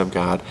Man, the Son of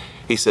God,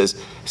 he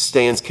says,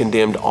 stands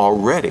condemned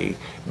already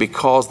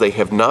because they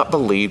have not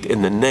believed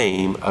in the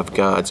name of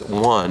God's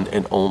one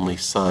and only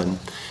Son.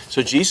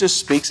 So Jesus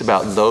speaks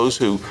about those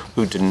who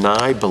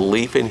deny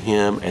belief in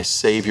him as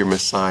Savior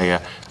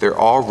Messiah. They're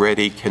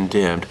already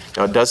condemned.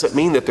 Now, it doesn't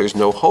mean that there's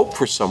no hope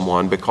for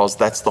someone, because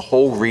that's the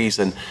whole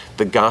reason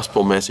the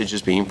gospel message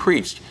is being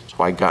preached. That's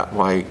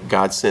why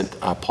God sent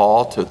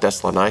Paul to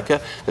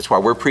Thessalonica. That's why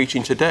we're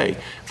preaching today.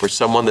 For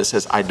someone that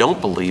says, I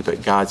don't believe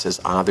it, God says,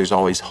 there's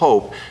always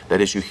hope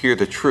that as you hear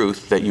the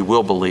truth, that you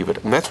will believe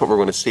it. And that's what we're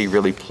going to see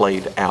really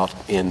played out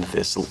in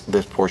this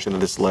portion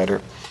of this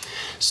letter.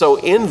 So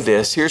in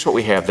this, here's what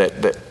we have,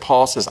 that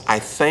Paul says, I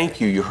thank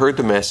you. You heard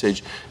the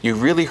message. You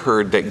really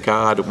heard that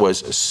God was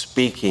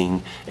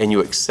speaking, and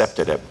you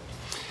accepted it.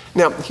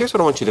 Now, here's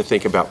what I want you to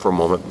think about for a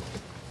moment.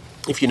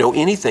 If you know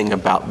anything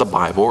about the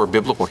Bible or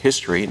biblical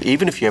history, and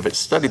even if you haven't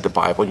studied the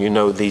Bible, you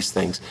know these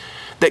things,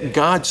 that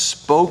God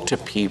spoke to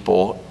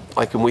people,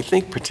 like when we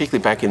think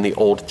particularly back in the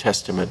Old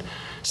Testament,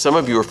 some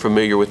of you are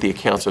familiar with the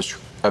accounts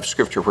of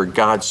Scripture where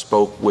God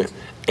spoke with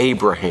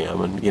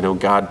Abraham. And,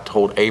 God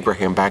told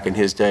Abraham back in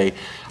his day,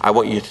 I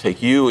want you to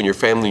take you and your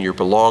family and your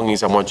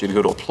belongings. I want you to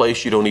go to a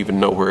place you don't even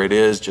know where it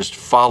is. Just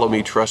follow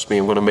me, trust me.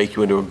 I'm going to make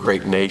you into a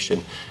great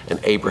nation. And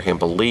Abraham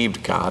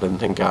believed God, and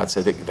then God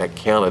said that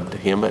counted to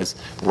him as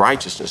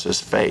righteousness, as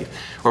faith.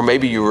 Or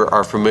maybe you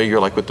are familiar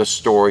like with the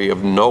story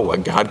of Noah,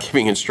 God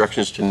giving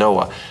instructions to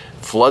Noah.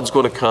 Flood's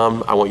going to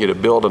come. I want you to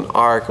build an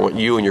ark. I want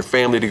you and your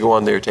family to go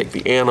on there, take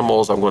the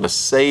animals. I'm going to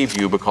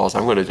save you because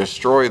I'm going to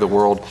destroy the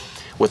world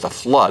with a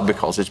flood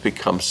because it's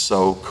become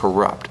so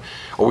corrupt.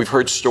 Or we've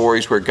heard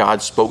stories where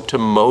God spoke to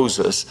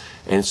Moses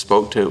and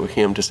spoke to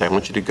him to say, I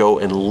want you to go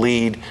and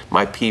lead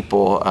my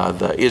people,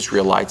 the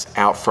Israelites,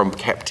 out from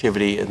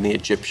captivity and the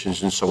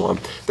Egyptians and so on.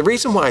 The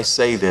reason why I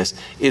say this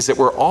is that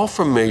we're all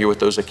familiar with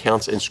those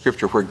accounts in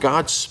Scripture where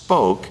God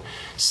spoke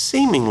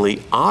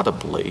seemingly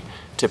audibly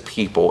to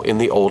people in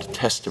the Old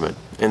Testament.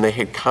 And they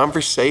had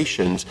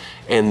conversations,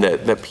 and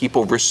that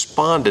people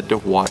responded to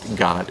what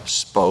God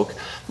spoke.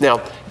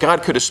 Now,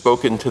 God could have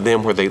spoken to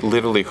them where they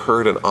literally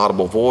heard an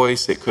audible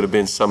voice. It could have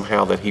been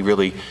somehow that he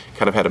really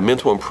kind of had a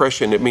mental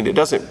impression. I mean, it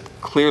doesn't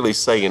clearly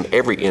say in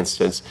every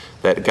instance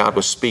that God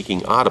was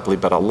speaking audibly,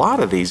 but a lot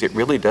of these, it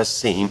really does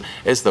seem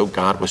as though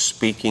God was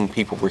speaking,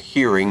 people were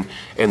hearing,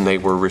 and they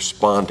were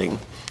responding.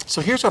 So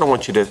here's what I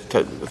want you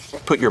to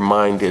put your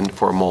mind in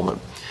for a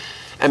moment.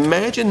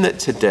 Imagine that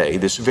today,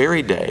 this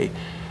very day,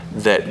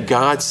 that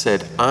God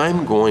said,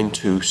 I'm going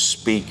to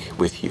speak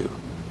with you.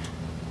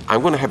 I'm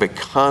going to have a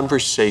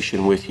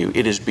conversation with you.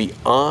 It is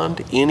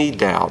beyond any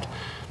doubt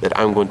that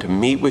I'm going to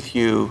meet with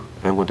you,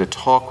 and I'm going to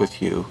talk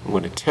with you. I'm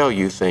going to tell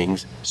you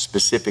things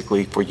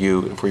specifically for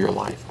you and for your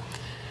life.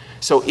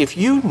 So if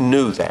you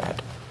knew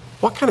that,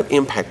 what kind of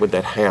impact would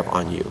that have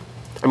on you?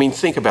 I mean,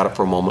 think about it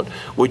for a moment.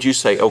 Would you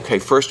say, okay,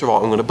 first of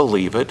all, I'm going to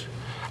believe it.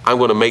 I'm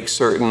going to make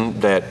certain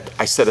that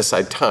I set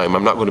aside time.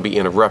 I'm not going to be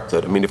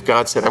interrupted. I mean, if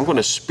God said, I'm going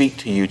to speak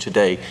to you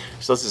today,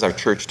 so this is our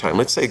church time.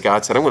 Let's say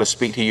God said, I'm going to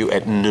speak to you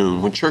at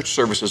noon, when church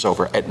service is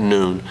over at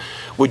noon.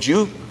 Would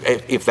you,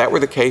 if that were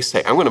the case,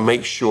 say, I'm going to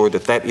make sure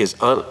that that is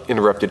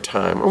uninterrupted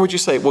time? Or would you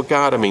say, well,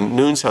 God, I mean,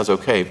 noon sounds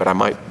okay, but I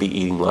might be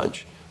eating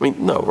lunch? I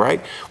mean, no, right?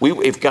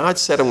 If God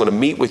said, I'm going to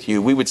meet with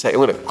you, we would say, I'm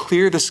going to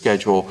clear the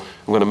schedule.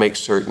 I'm going to make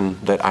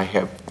certain that I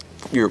have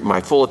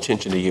my full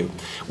attention to you.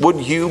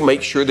 Would you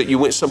make sure that you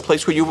went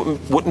someplace where you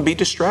wouldn't be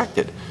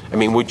distracted? I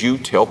mean, would you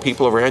tell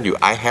people around you,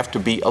 I have to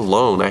be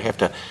alone. I have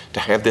to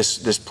have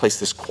this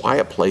place, this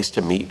quiet place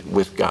to meet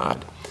with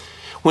God.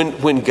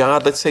 When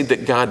God, let's say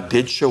that God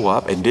did show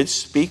up and did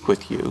speak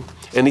with you,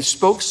 and he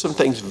spoke some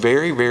things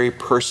very, very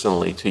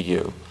personally to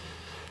you,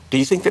 do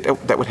you think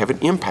that would have an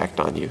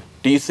impact on you?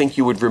 Do you think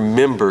you would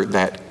remember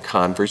that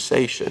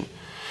conversation?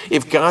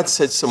 If God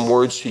said some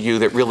words to you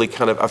that really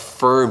kind of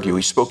affirmed you,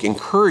 he spoke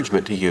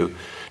encouragement to you,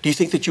 do you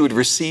think that you would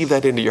receive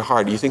that into your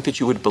heart? Do you think that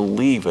you would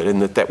believe it and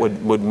that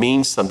would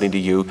mean something to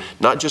you,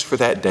 not just for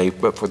that day,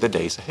 but for the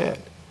days ahead?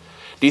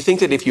 Do you think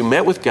that if you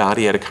met with God,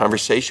 he had a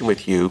conversation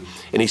with you,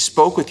 and he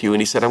spoke with you,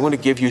 and he said, I'm going to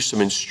give you some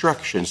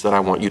instructions that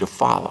I want you to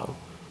follow?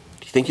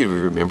 Do you think you would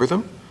remember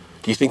them?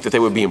 Do you think that they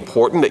would be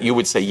important, that you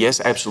would say,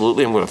 yes,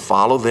 absolutely, I'm going to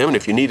follow them? And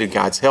if you needed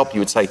God's help, you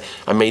would say,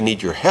 I may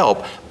need your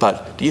help,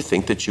 but do you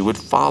think that you would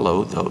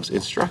follow those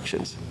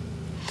instructions?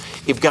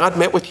 If God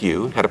met with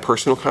you, had a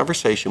personal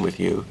conversation with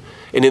you,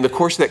 and in the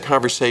course of that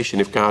conversation,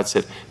 if God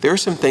said, there are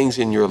some things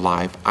in your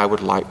life I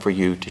would like for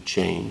you to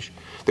change.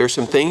 There are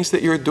some things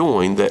that you're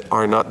doing that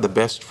are not the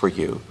best for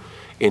you,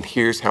 and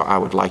here's how I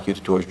would like you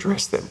to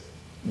address them.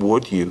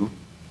 Would you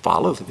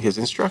follow his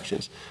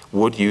instructions?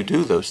 Would you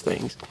do those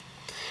things?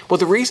 Well,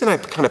 the reason I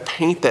kind of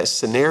paint that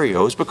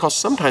scenario is because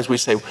sometimes we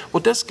say,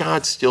 well, does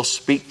God still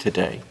speak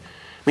today?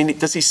 I mean,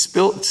 does he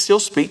still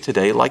speak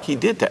today like he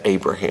did to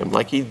Abraham,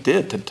 like he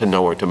did to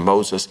Noah, to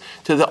Moses,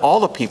 to all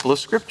the people of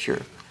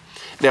Scripture?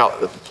 Now,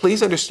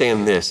 please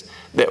understand this,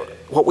 that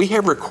what we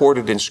have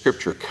recorded in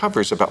Scripture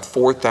covers about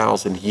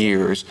 4,000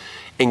 years,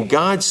 and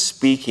God's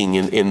speaking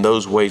in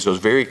those ways, those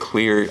very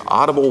clear,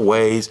 audible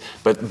ways,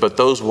 but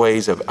those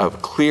ways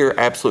of clear,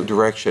 absolute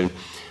direction,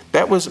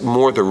 that was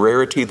more the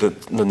rarity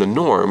than the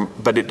norm,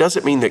 but it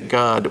doesn't mean that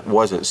God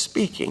wasn't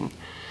speaking.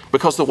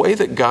 Because the way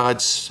that God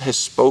has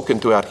spoken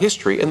throughout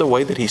history and the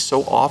way that he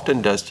so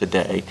often does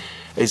today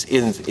is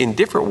in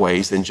different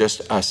ways than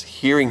just us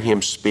hearing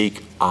him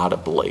speak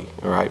audibly,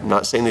 all right? I'm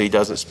not saying that he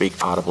doesn't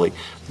speak audibly,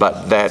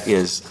 but that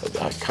is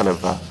kind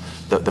of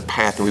the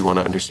path that we want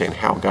to understand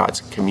how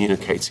God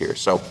communicates here.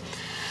 So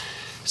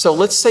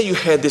let's say you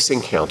had this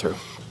encounter.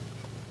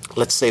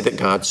 Let's say that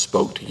God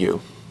spoke to you.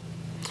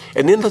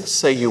 And then let's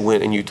say you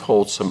went and you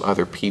told some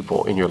other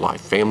people in your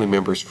life, family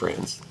members,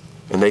 friends,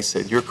 and they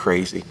said, you're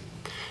crazy.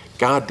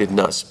 God did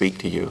not speak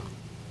to you.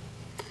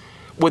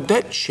 Would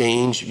that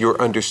change your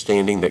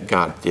understanding that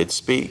God did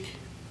speak,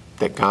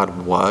 that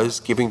God was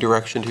giving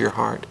direction to your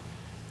heart?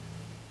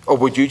 Or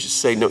would you just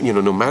say, no,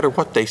 no matter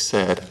what they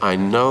said, I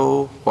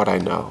know what I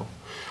know.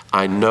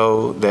 I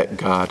know that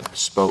God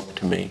spoke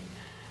to me.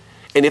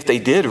 And if they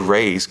did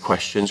raise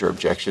questions or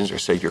objections or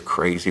say you're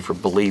crazy for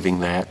believing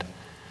that,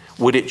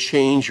 would it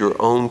change your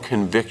own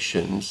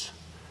convictions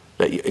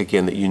that,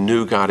 that you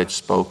knew God had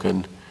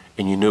spoken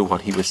and you knew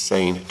what he was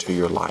saying to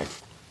your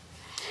life?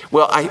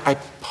 Well, I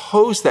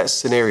pose that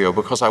scenario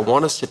because I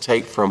want us to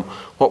take from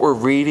what we're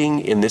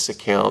reading in this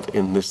account,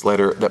 in this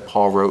letter that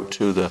Paul wrote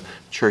to the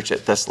church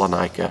at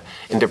Thessalonica,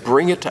 and to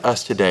bring it to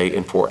us today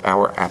and for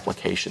our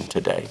application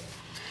today.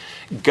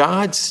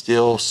 God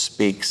still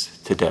speaks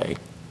today.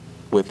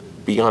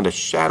 With beyond a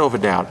shadow of a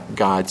doubt,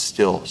 God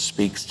still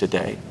speaks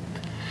today.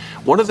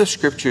 One of the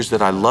scriptures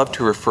that I love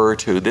to refer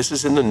to, this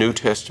is in the New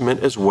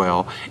Testament as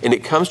well, and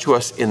it comes to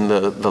us in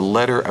the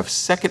letter of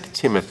 2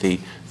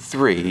 Timothy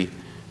 3,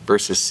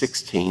 verses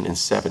 16 and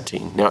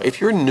 17. Now, if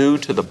you're new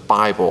to the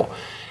Bible,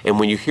 and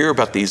when you hear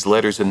about these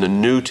letters in the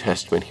New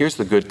Testament, here's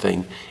the good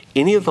thing.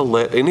 Any of the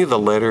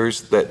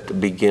letters that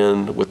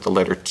begin with the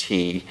letter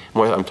T,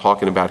 what I'm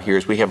talking about here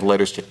is we have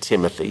letters to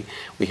Timothy.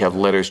 We have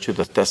letters to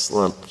the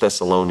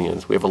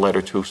Thessalonians. We have a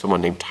letter to someone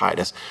named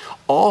Titus.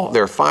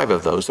 There are 5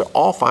 of those.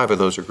 All 5 of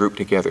those are grouped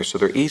together, so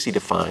they're easy to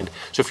find.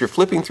 So if you're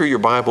flipping through your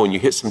Bible and you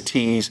hit some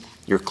T's,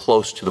 you're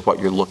close to what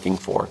you're looking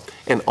for.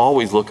 And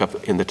always look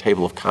up in the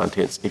table of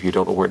contents if you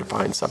don't know where to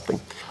find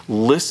something.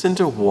 Listen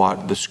to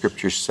what the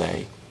scriptures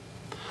say.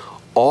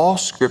 All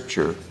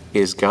scripture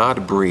is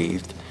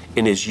God-breathed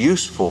and is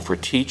useful for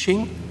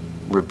teaching,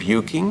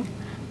 rebuking,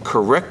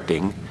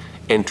 correcting,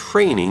 and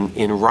training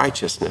in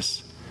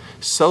righteousness,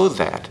 so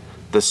that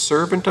the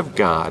servant of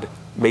God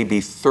may be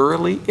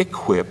thoroughly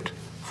equipped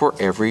for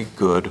every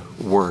good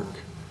work.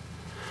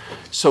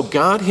 So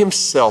God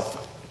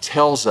himself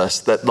tells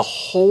us that the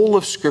whole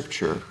of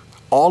Scripture,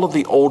 all of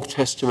the Old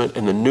Testament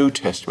and the New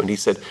Testament, he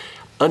said,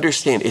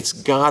 understand, it's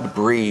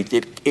God-breathed.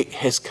 It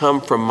has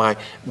come from my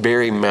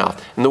very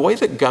mouth. And the way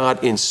that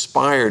God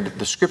inspired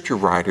the scripture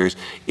writers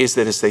is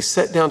that as they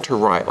sat down to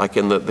write, like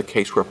in the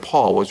case where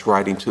Paul was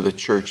writing to the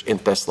church in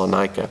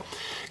Thessalonica,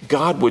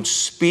 God would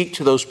speak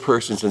to those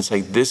persons and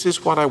say, this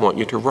is what I want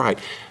you to write.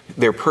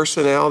 Their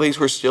personalities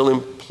were still in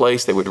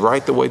place. They would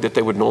write the way that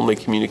they would normally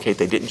communicate.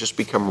 They didn't just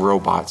become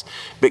robots.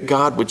 But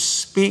God would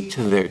speak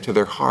to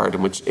their heart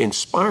and would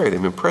inspire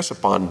them, impress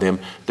upon them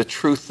the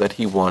truth that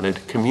he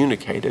wanted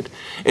communicated.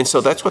 And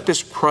so that's what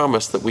this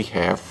promise that we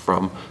have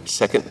from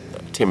 2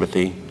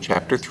 Timothy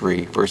chapter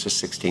 3, verses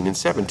 16 and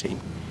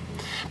 17.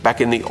 Back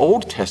in the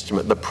Old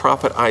Testament, the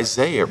prophet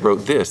Isaiah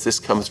wrote this. This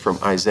comes from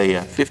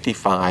Isaiah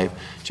 55,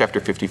 chapter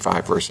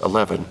 55, verse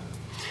 11.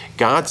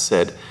 God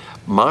said,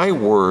 my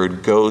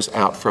word goes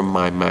out from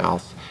my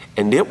mouth,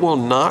 and it will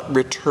not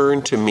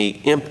return to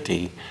me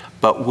empty,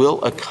 but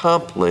will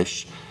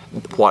accomplish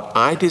what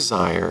I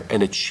desire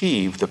and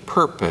achieve the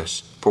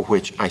purpose for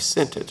which I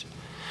sent it.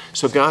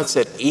 So God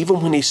said,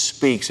 even when he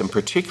speaks, and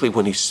particularly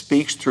when he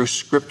speaks through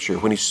Scripture,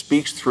 when he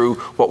speaks through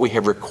what we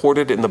have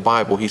recorded in the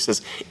Bible, he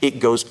says, it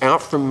goes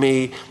out from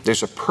me,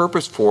 there's a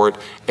purpose for it,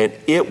 and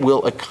it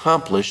will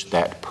accomplish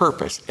that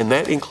purpose. And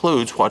that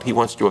includes what he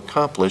wants to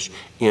accomplish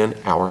in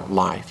our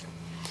life.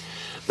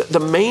 The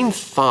main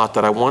thought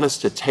that I want us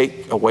to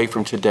take away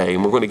from today,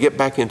 and we're going to get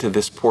back into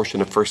this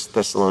portion of 1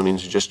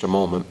 Thessalonians in just a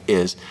moment,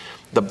 is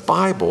the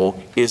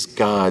Bible is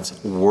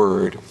God's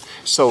Word.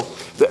 So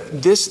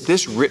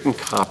this written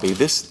copy,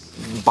 this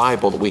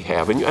Bible that we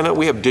have, and I know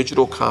we have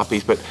digital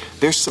copies, but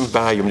there's some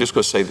value, I'm just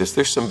going to say this,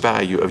 there's some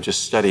value of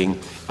just studying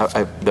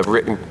the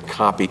written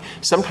copy.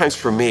 Sometimes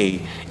for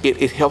me,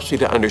 it helps me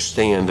to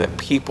understand that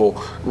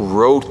people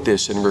wrote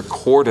this and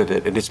recorded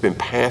it, and it's been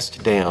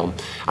passed down.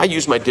 I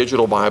use my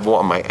digital Bible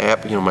on my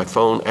app, my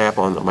phone app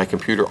on my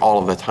computer all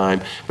of the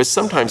time, but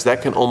sometimes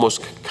that can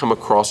almost come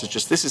across as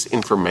just, this is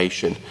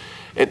information.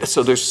 And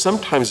so there's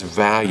sometimes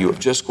value of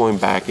just going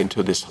back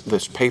into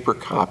this paper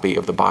copy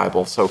of the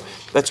Bible. So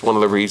that's one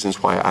of the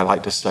reasons why I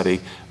like to study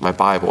my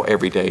Bible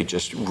every day,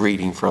 just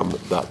reading from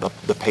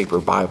the paper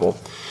Bible.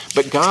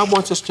 But God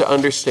wants us to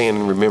understand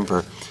and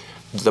remember,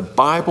 the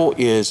Bible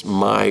is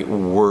my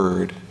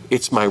word.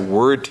 It's my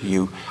word to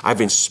you. I've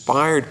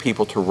inspired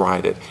people to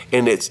write it,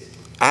 and it's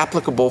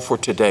applicable for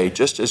today,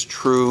 just as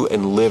true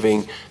and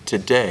living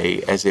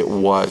today as it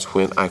was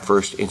when I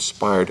first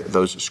inspired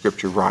those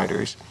scripture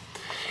writers.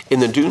 In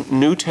the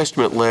New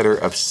Testament letter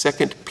of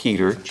 2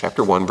 Peter,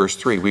 chapter 1, verse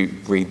 3, we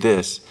read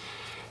this.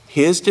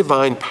 His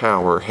divine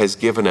power has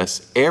given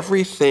us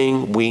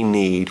everything we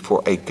need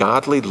for a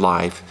godly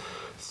life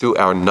through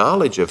our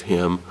knowledge of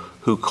him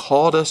who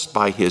called us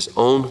by his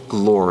own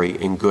glory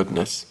and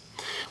goodness.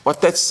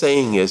 What that's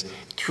saying is,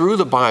 through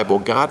the Bible,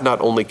 God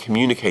not only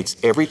communicates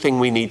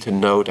everything we need to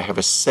know to have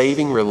a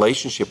saving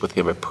relationship with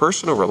him, a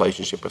personal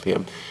relationship with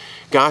him,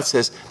 God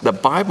says the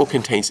Bible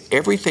contains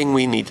everything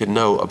we need to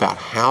know about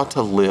how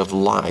to live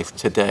life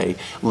today,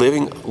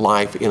 living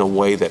life in a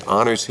way that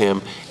honors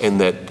Him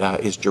and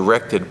that is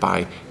directed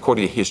by,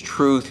 according to His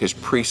truth, His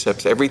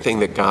precepts, everything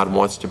that God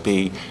wants to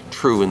be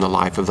true in the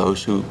life of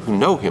those who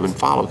know Him and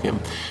follow Him.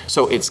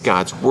 So it's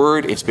God's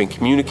Word, it's been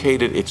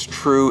communicated, it's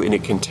true, and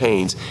it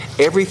contains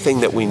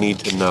everything that we need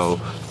to know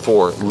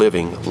for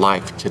living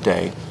life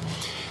today.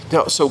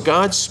 Now, so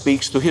God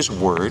speaks through His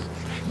Word.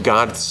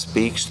 God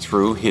speaks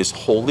through His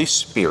Holy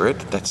Spirit.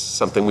 That's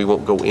something we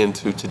won't go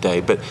into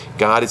today, but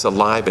God is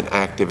alive and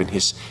active and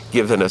He's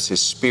given us His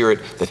Spirit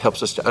that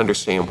helps us to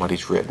understand what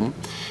He's written.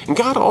 And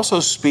God also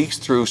speaks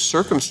through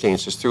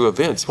circumstances, through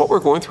events. What we're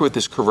going through with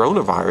this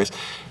coronavirus,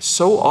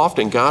 so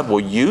often God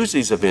will use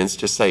these events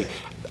to say,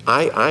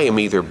 I am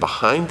either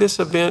behind this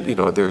event,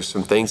 there's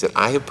some things that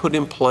I have put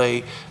in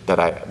play that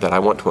I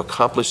want to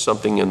accomplish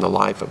something in the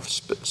life of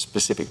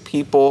specific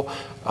people,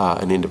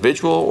 an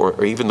individual,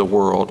 or even the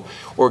world.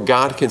 Or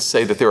God can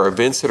say that there are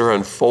events that are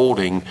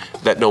unfolding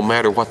that no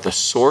matter what the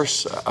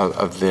source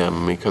of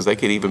them, because they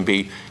could even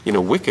be,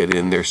 wicked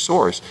in their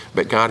source,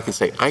 but God can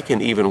say, I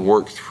can even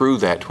work through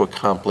that to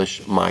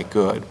accomplish my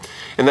good.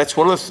 And that's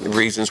one of the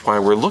reasons why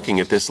we're looking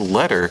at this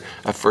letter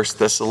of 1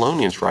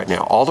 Thessalonians right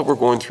now. All that we're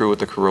going through with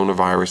the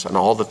coronavirus and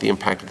all that the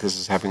impact that this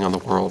is having on the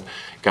world,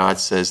 God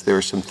says there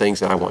are some things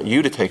that I want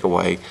you to take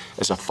away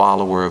as a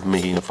follower of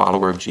me and a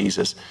follower of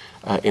Jesus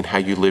in how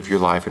you live your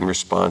life and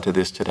respond to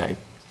this today.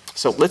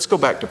 So let's go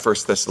back to 1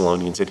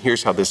 Thessalonians, and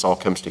here's how this all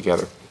comes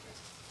together.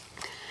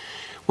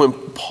 When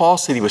Paul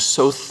said he was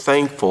so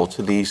thankful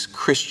to these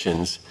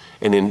Christians,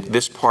 and in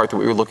this part that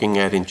we were looking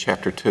at in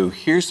chapter 2,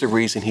 here's the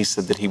reason he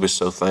said that he was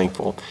so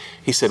thankful.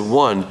 He said,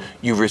 1,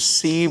 you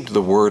received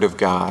the Word of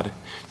God.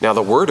 Now,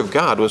 the Word of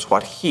God was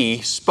what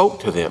he spoke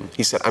to them.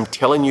 He said, I'm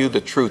telling you the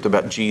truth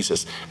about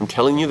Jesus. I'm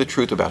telling you the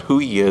truth about who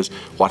He is,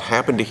 what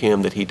happened to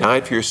Him, that He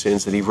died for your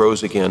sins, that He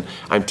rose again.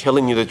 I'm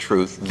telling you the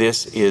truth.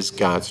 This is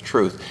God's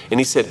truth. And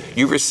he said,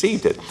 you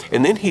received it.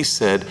 And then he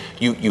said,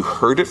 you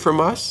heard it from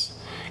us.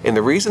 And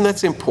the reason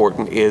that's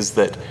important is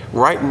that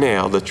right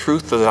now, the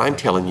truth that I'm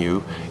telling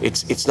you,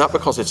 it's not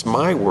because it's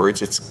my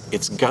words,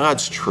 it's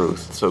God's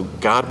truth. So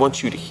God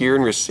wants you to hear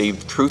and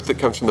receive the truth that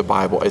comes from the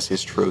Bible as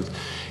His truth.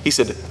 He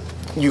said,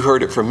 you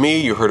heard it from me,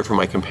 you heard it from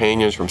my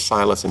companions, from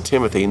Silas and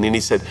Timothy. And then he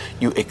said,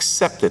 you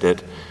accepted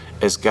it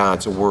as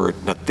God's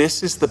word. Now,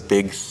 this is the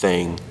big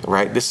thing,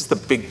 right? This is the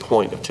big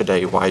point of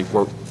today, why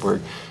we're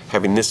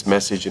having this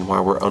message and why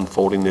we're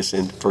unfolding this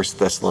in 1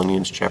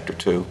 Thessalonians chapter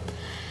 2.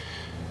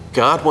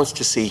 God wants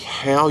to see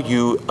how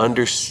you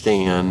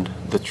understand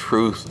the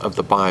truth of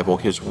the Bible,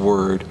 His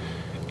Word,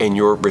 and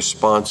your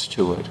response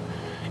to it.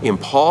 In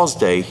Paul's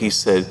day, he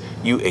said,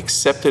 you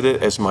accepted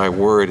it as my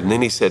word. And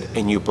then he said,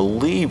 and you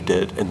believed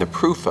it, and the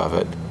proof of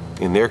it,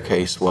 in their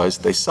case, was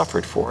they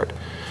suffered for it.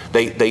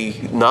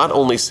 They not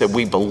only said,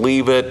 we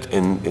believe it,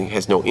 and it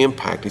has no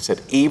impact. He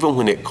said, even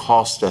when it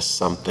cost us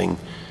something,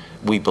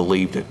 we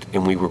believed it,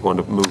 and we were going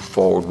to move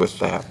forward with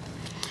that.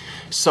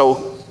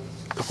 So,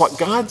 what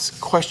God's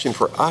question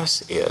for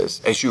us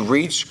is, as you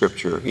read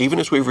Scripture, even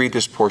as we read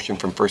this portion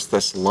from 1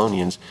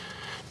 Thessalonians,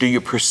 do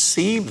you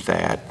perceive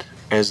that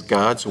as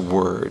God's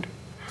Word?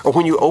 Or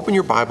when you open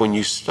your Bible and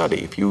you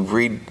study, if you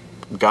read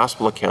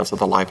gospel accounts of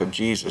the life of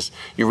Jesus,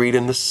 you read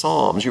in the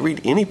Psalms, you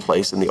read any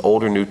place in the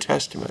Old or New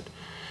Testament,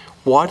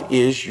 what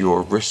is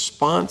your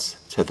response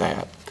to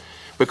that?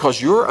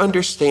 Because your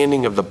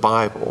understanding of the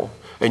Bible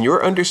and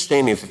your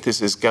understanding that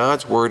this is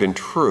God's word and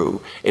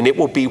true, and it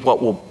will be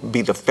what will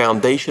be the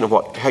foundation of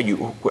how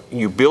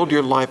you build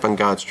your life on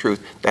God's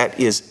truth, that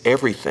is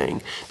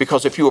everything.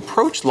 Because if you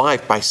approach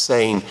life by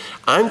saying,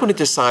 I'm going to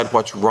decide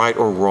what's right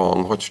or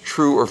wrong, what's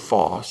true or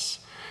false,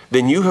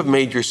 then you have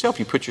made yourself,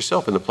 you put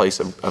yourself in the place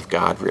of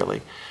God,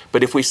 really.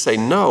 But if we say,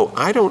 no,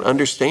 I don't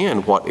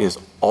understand what is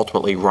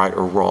ultimately right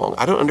or wrong.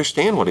 I don't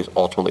understand what is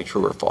ultimately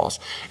true or false.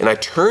 And I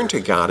turn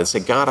to God and say,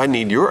 God, I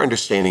need your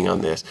understanding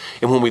on this.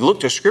 And when we look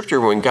to Scripture,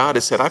 when God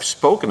has said, I've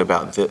spoken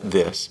about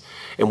this,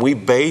 and we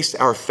base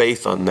our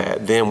faith on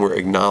that, then we're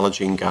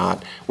acknowledging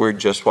God. We're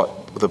just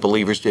what the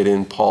believers did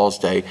in Paul's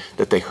day,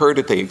 that they heard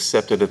it, they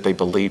accepted it, they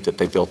believed it,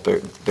 they built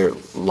their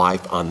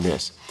life on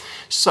this.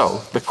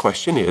 So the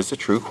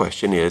true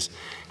question is,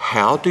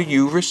 how do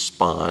you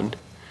respond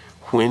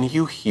when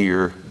you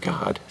hear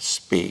God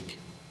speak?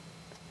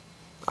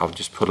 I'll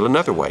just put it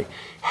another way.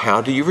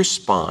 How do you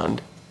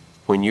respond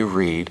when you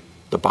read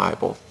the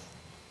Bible?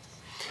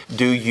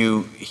 Do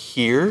you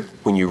hear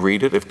when you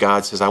read it? If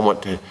God says, I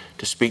want to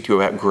speak to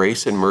you about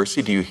grace and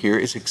mercy, do you hear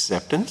His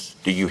acceptance?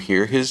 Do you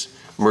hear His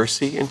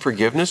mercy and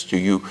forgiveness? Do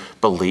you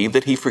believe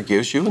that He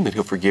forgives you and that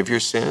He'll forgive your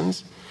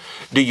sins?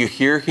 Do you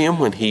hear Him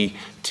when He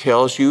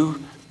tells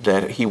you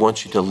that He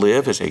wants you to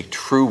live as a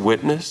true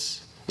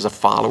witness, as a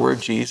follower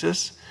of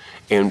Jesus?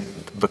 And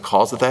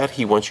because of that,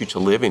 He wants you to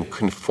live in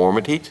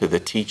conformity to the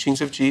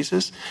teachings of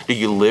Jesus? Do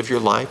you live your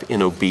life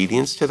in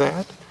obedience to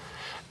that?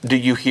 Do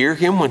you hear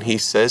Him when He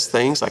says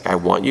things like, I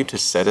want you to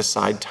set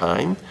aside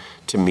time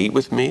to meet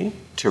with me,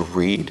 to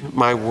read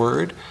my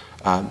word?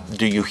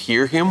 Do you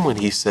hear Him when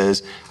He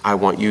says, I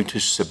want you to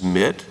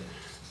submit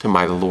to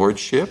my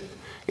lordship?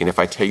 And if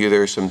I tell you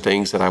there are some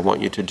things that I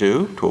want you to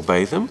do, to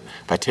obey them.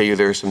 If I tell you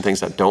there are some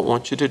things I don't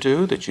want you to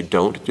do, that you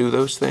don't do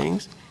those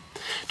things.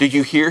 Do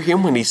you hear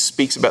him when he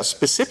speaks about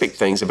specific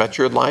things about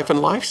your life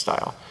and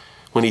lifestyle?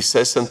 When he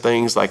says some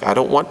things like, I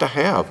don't want to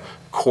have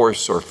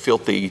coarse or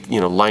filthy,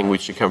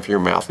 language to come from your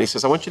mouth. And he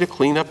says, I want you to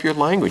clean up your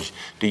language.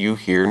 Do you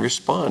hear and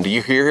respond? Do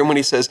you hear him when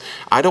he says,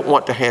 I don't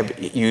want to have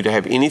you to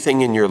have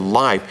anything in your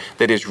life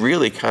that is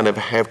really kind of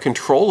have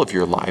control of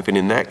your life? And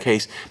in that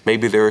case,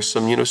 maybe there are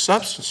some,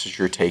 substances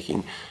you're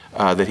taking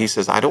that he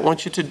says, I don't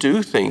want you to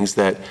do things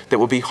that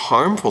will be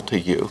harmful to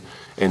you.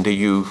 And do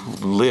you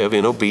live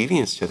in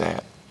obedience to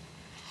that?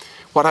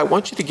 What I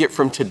want you to get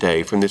from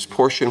today, from this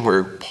portion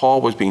where Paul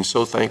was being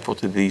so thankful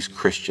to these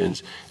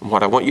Christians, and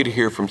what I want you to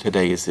hear from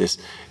today is this: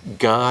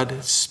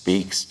 God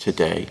speaks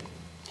today.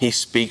 He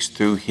speaks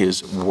through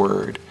his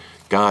word.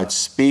 God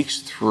speaks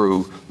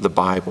through the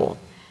Bible.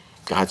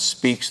 God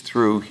speaks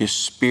through his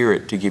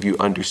Spirit to give you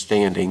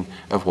understanding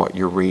of what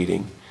you're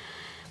reading.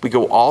 We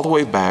go all the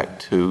way back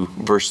to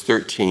verse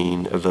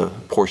 13 of the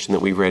portion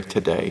that we read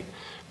today.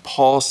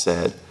 Paul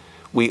said,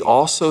 we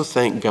also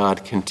thank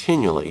God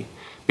continually,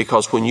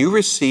 because when you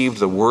received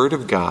the word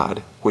of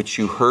God, which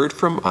you heard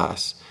from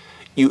us,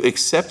 you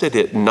accepted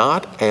it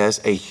not as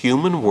a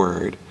human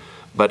word,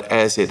 but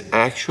as it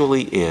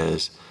actually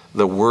is,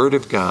 the word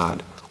of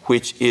God,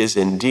 which is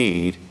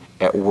indeed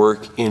at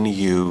work in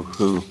you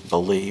who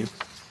believe.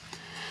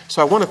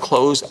 So I want to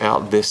close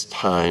out this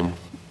time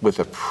with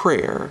a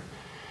prayer.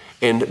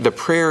 And the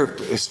prayer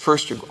is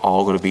first of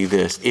all going to be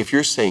this: if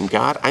you're saying,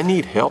 God, I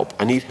need help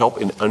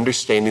in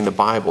understanding the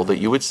Bible, that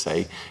you would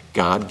say,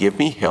 God, give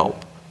me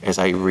help as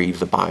I read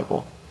the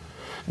Bible.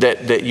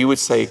 That you would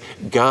say,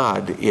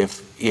 God,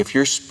 if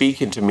you're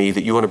speaking to me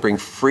that you want to bring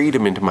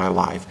freedom into my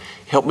life,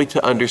 help me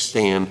to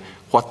understand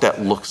what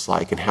that looks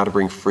like and how to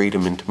bring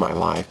freedom into my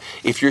life.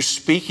 If you're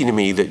speaking to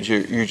me that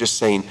you're just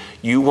saying,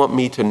 you want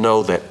me to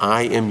know that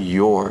I am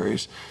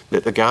yours,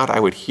 that God, I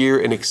would hear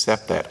and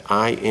accept that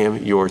I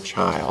am your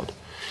child.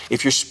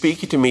 If you're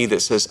speaking to me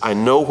that says, I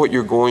know what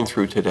you're going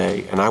through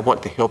today and I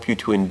want to help you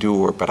to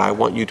endure, but I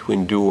want you to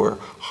endure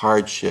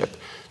hardship,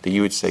 that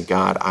you would say,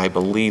 God, I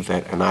believe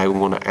that, and I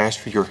want to ask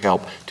for your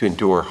help to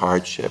endure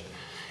hardship.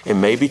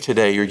 And maybe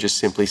today you're just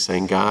simply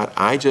saying, God,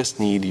 I just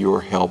need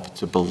your help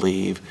to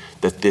believe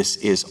that this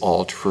is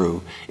all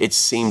true. It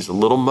seems a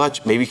little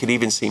much, maybe it could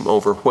even seem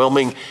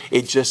overwhelming.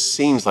 It just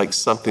seems like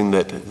something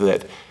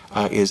that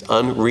is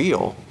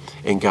unreal.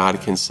 And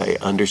God can say,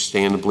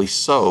 understandably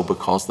so,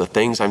 because the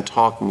things I'm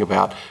talking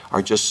about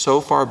are just so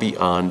far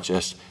beyond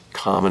just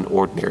common,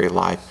 ordinary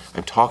life.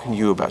 I'm talking to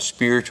you about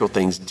spiritual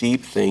things,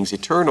 deep things,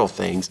 eternal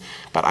things,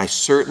 but I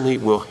certainly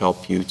will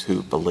help you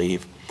to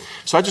believe.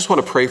 So I just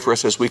want to pray for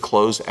us as we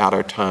close out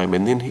our time,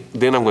 and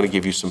then I'm going to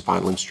give you some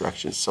final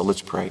instructions. So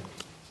let's pray.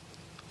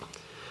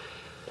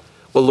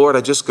 Well, Lord,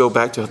 I just go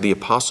back to the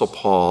Apostle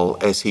Paul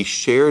as he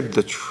shared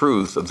the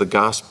truth of the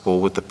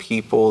gospel with the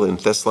people in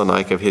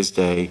Thessalonica of his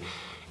day.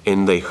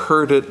 And they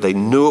heard it, they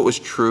knew it was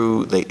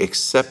true, they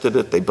accepted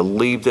it, they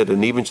believed it,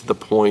 and even to the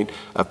point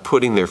of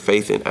putting their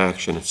faith in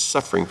action and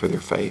suffering for their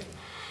faith.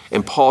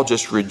 And Paul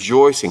just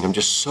rejoicing, I'm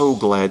just so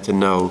glad to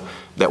know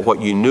that what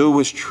you knew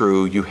was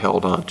true, you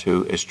held on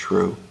to as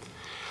true.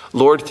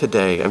 Lord,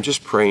 today, I'm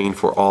just praying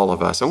for all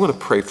of us. I'm going to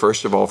pray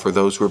first of all for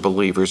those who are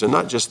believers, and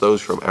not just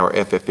those from our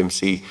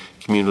FFMC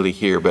community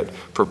here, but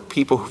for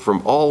people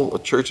from all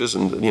churches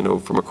and,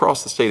 from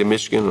across the state of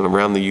Michigan and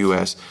around the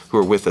U.S. who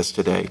are with us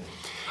today.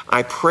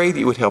 I pray that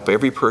you would help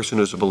every person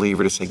who's a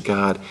believer to say,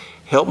 God,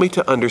 help me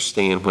to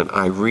understand when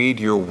I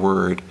read your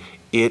word,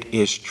 it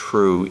is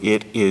true.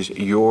 It is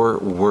your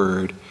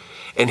word.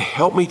 And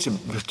help me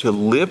to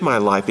live my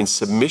life in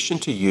submission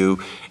to you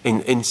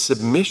and in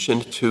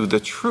submission to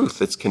the truth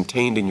that's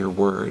contained in your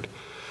word.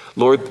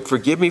 Lord,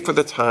 forgive me for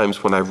the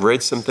times when I've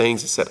read some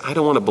things and said, I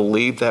don't want to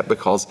believe that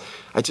because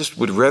I just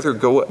would rather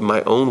go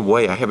my own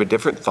way. I have a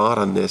different thought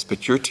on this,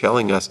 but you're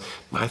telling us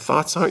my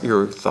thoughts aren't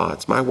your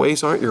thoughts. My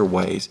ways aren't your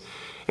ways.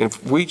 And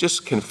we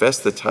just confess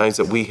the times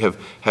that we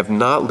have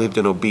not lived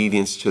in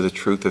obedience to the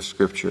truth of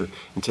Scripture.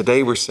 And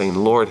today we're saying,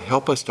 Lord,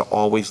 help us to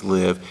always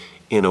live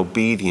in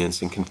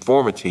obedience and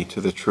conformity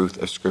to the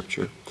truth of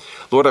Scripture.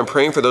 Lord, I'm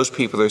praying for those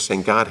people that are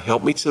saying, God,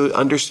 help me to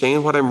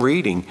understand what I'm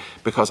reading,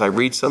 because I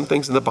read some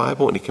things in the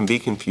Bible and it can be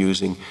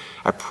confusing.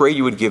 I pray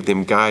you would give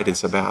them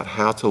guidance about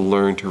how to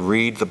learn to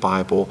read the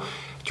Bible,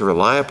 to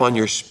rely upon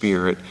your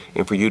Spirit,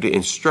 and for you to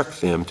instruct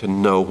them to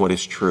know what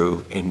is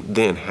true and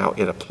then how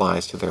it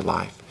applies to their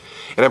life.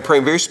 And I'm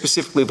praying very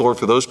specifically, Lord,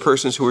 for those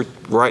persons who are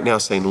right now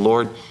saying,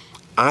 Lord,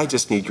 I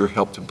just need your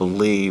help to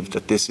believe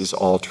that this is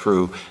all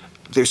true.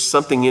 There's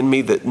something in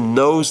me that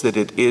knows that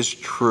it is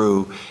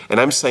true. And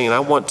I'm saying I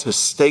want to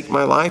stake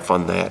my life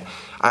on that.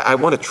 I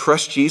want to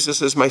trust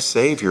Jesus as my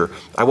Savior.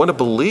 I want to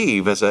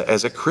believe as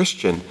a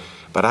Christian.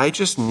 But I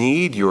just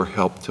need your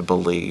help to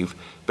believe,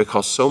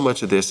 because so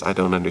much of this I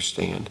don't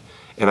understand.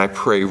 And I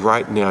pray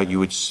right now you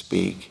would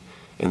speak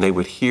and they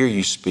would hear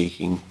you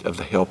speaking of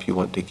the help you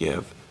want to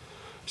give.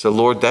 So,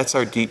 Lord, that's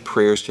our deep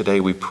prayers today.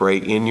 We pray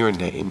in your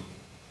name.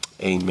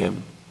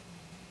 Amen.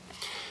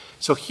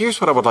 So here's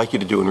what I would like you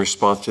to do in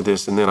response to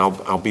this, and then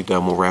I'll be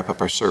done. We'll wrap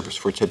up our service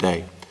for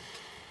today.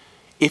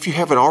 If you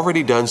haven't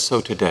already done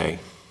so today,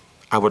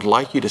 I would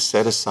like you to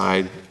set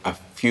aside a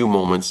few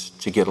moments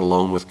to get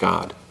alone with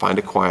God. Find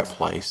a quiet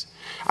place.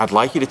 I'd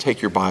like you to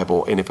take your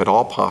Bible, and if at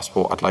all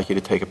possible, I'd like you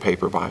to take a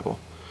paper Bible.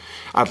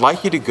 I'd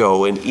like you to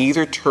go and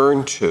either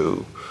turn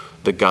to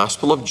the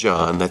Gospel of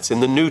John, that's in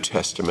the New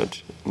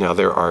Testament. Now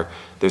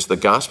there's the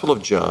Gospel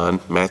of John,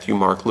 Matthew,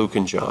 Mark, Luke,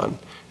 and John.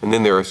 And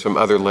then there are some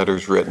other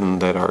letters written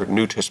that are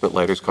New Testament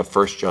letters called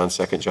 1 John,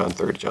 2 John,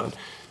 3 John.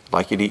 I'd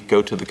like you to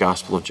go to the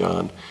Gospel of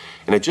John.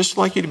 And I'd just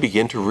like you to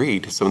begin to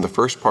read some of the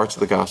first parts of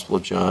the Gospel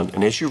of John.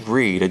 And as you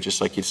read, I'd just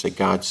like you to say,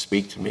 God,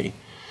 speak to me.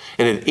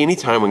 And at any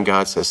time when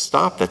God says,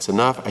 stop, that's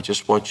enough, I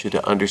just want you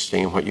to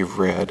understand what you've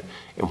read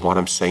and what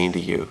I'm saying to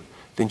you.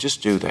 Then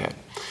just do that.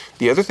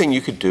 The other thing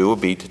you could do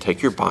would be to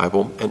take your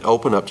Bible and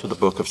open up to the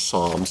book of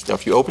Psalms. Now,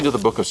 if you open to the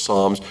book of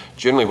Psalms,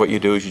 generally what you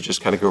do is you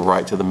just kind of go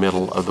right to the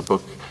middle of the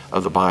book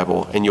of the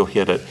Bible and you'll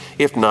hit it.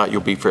 If not,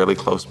 you'll be fairly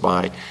close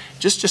by.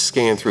 Just to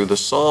scan through the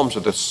Psalms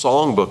or the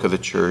songbook of the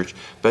church,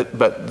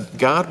 but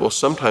God will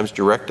sometimes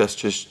direct us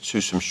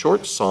to some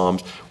short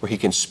Psalms where He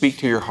can speak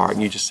to your heart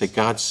and you just say,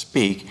 God,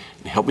 speak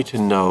and help me to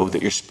know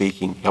that you're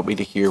speaking. Help me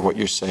to hear what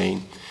you're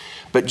saying.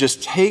 But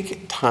just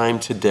take time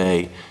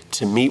today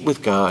to meet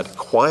with God,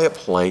 quiet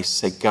place,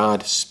 say,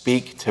 God,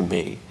 speak to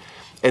me.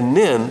 And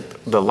then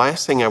the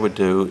last thing I would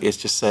do is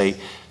to say,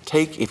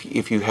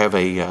 if you have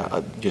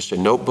just a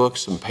notebook,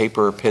 some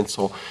paper or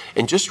pencil,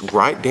 and just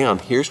write down,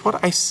 here's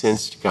what I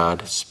sensed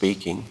God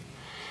speaking.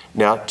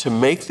 Now, to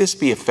make this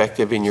be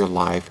effective in your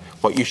life,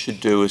 what you should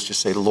do is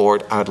just say,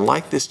 Lord, I'd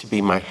like this to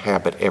be my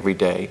habit every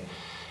day.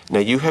 Now,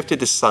 you have to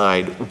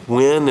decide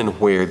when and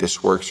where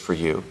this works for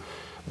you.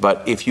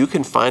 But if you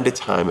can find a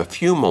time, a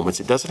few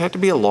moments, it doesn't have to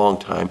be a long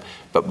time,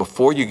 but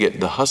before you get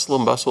the hustle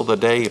and bustle of the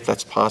day, if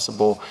that's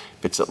possible,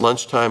 if it's at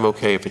lunchtime,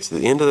 okay, if it's at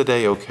the end of the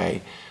day,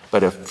 okay,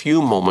 but a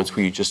few moments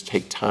where you just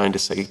take time to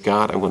say,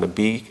 God, I'm going to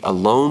be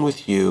alone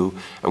with you,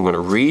 I'm going to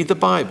read the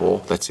Bible,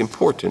 that's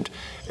important,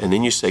 and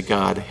then you say,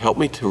 God, help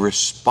me to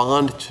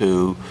respond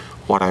to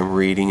what I'm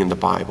reading in the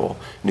Bible.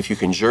 And if you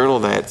can journal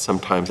that,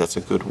 sometimes that's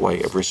a good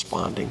way of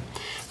responding.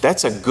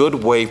 That's a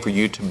good way for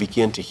you to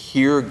begin to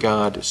hear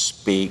God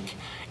speak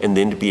and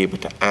then to be able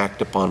to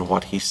act upon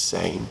what He's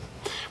saying.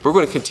 We're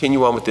going to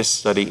continue on with this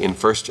study in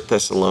 1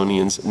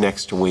 Thessalonians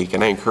next week,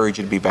 and I encourage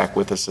you to be back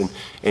with us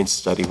and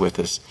study with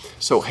us.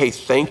 So, hey,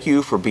 thank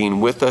you for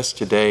being with us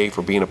today,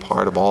 for being a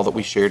part of all that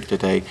we shared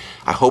today.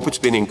 I hope it's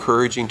been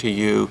encouraging to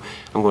you.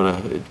 I'm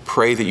going to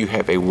pray that you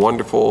have a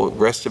wonderful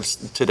rest of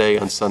today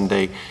on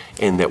Sunday,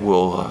 and that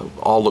we'll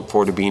all look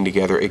forward to being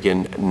together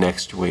again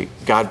next week.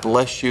 God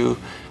bless you.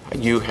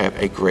 You have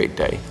a great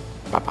day.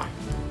 Bye-bye.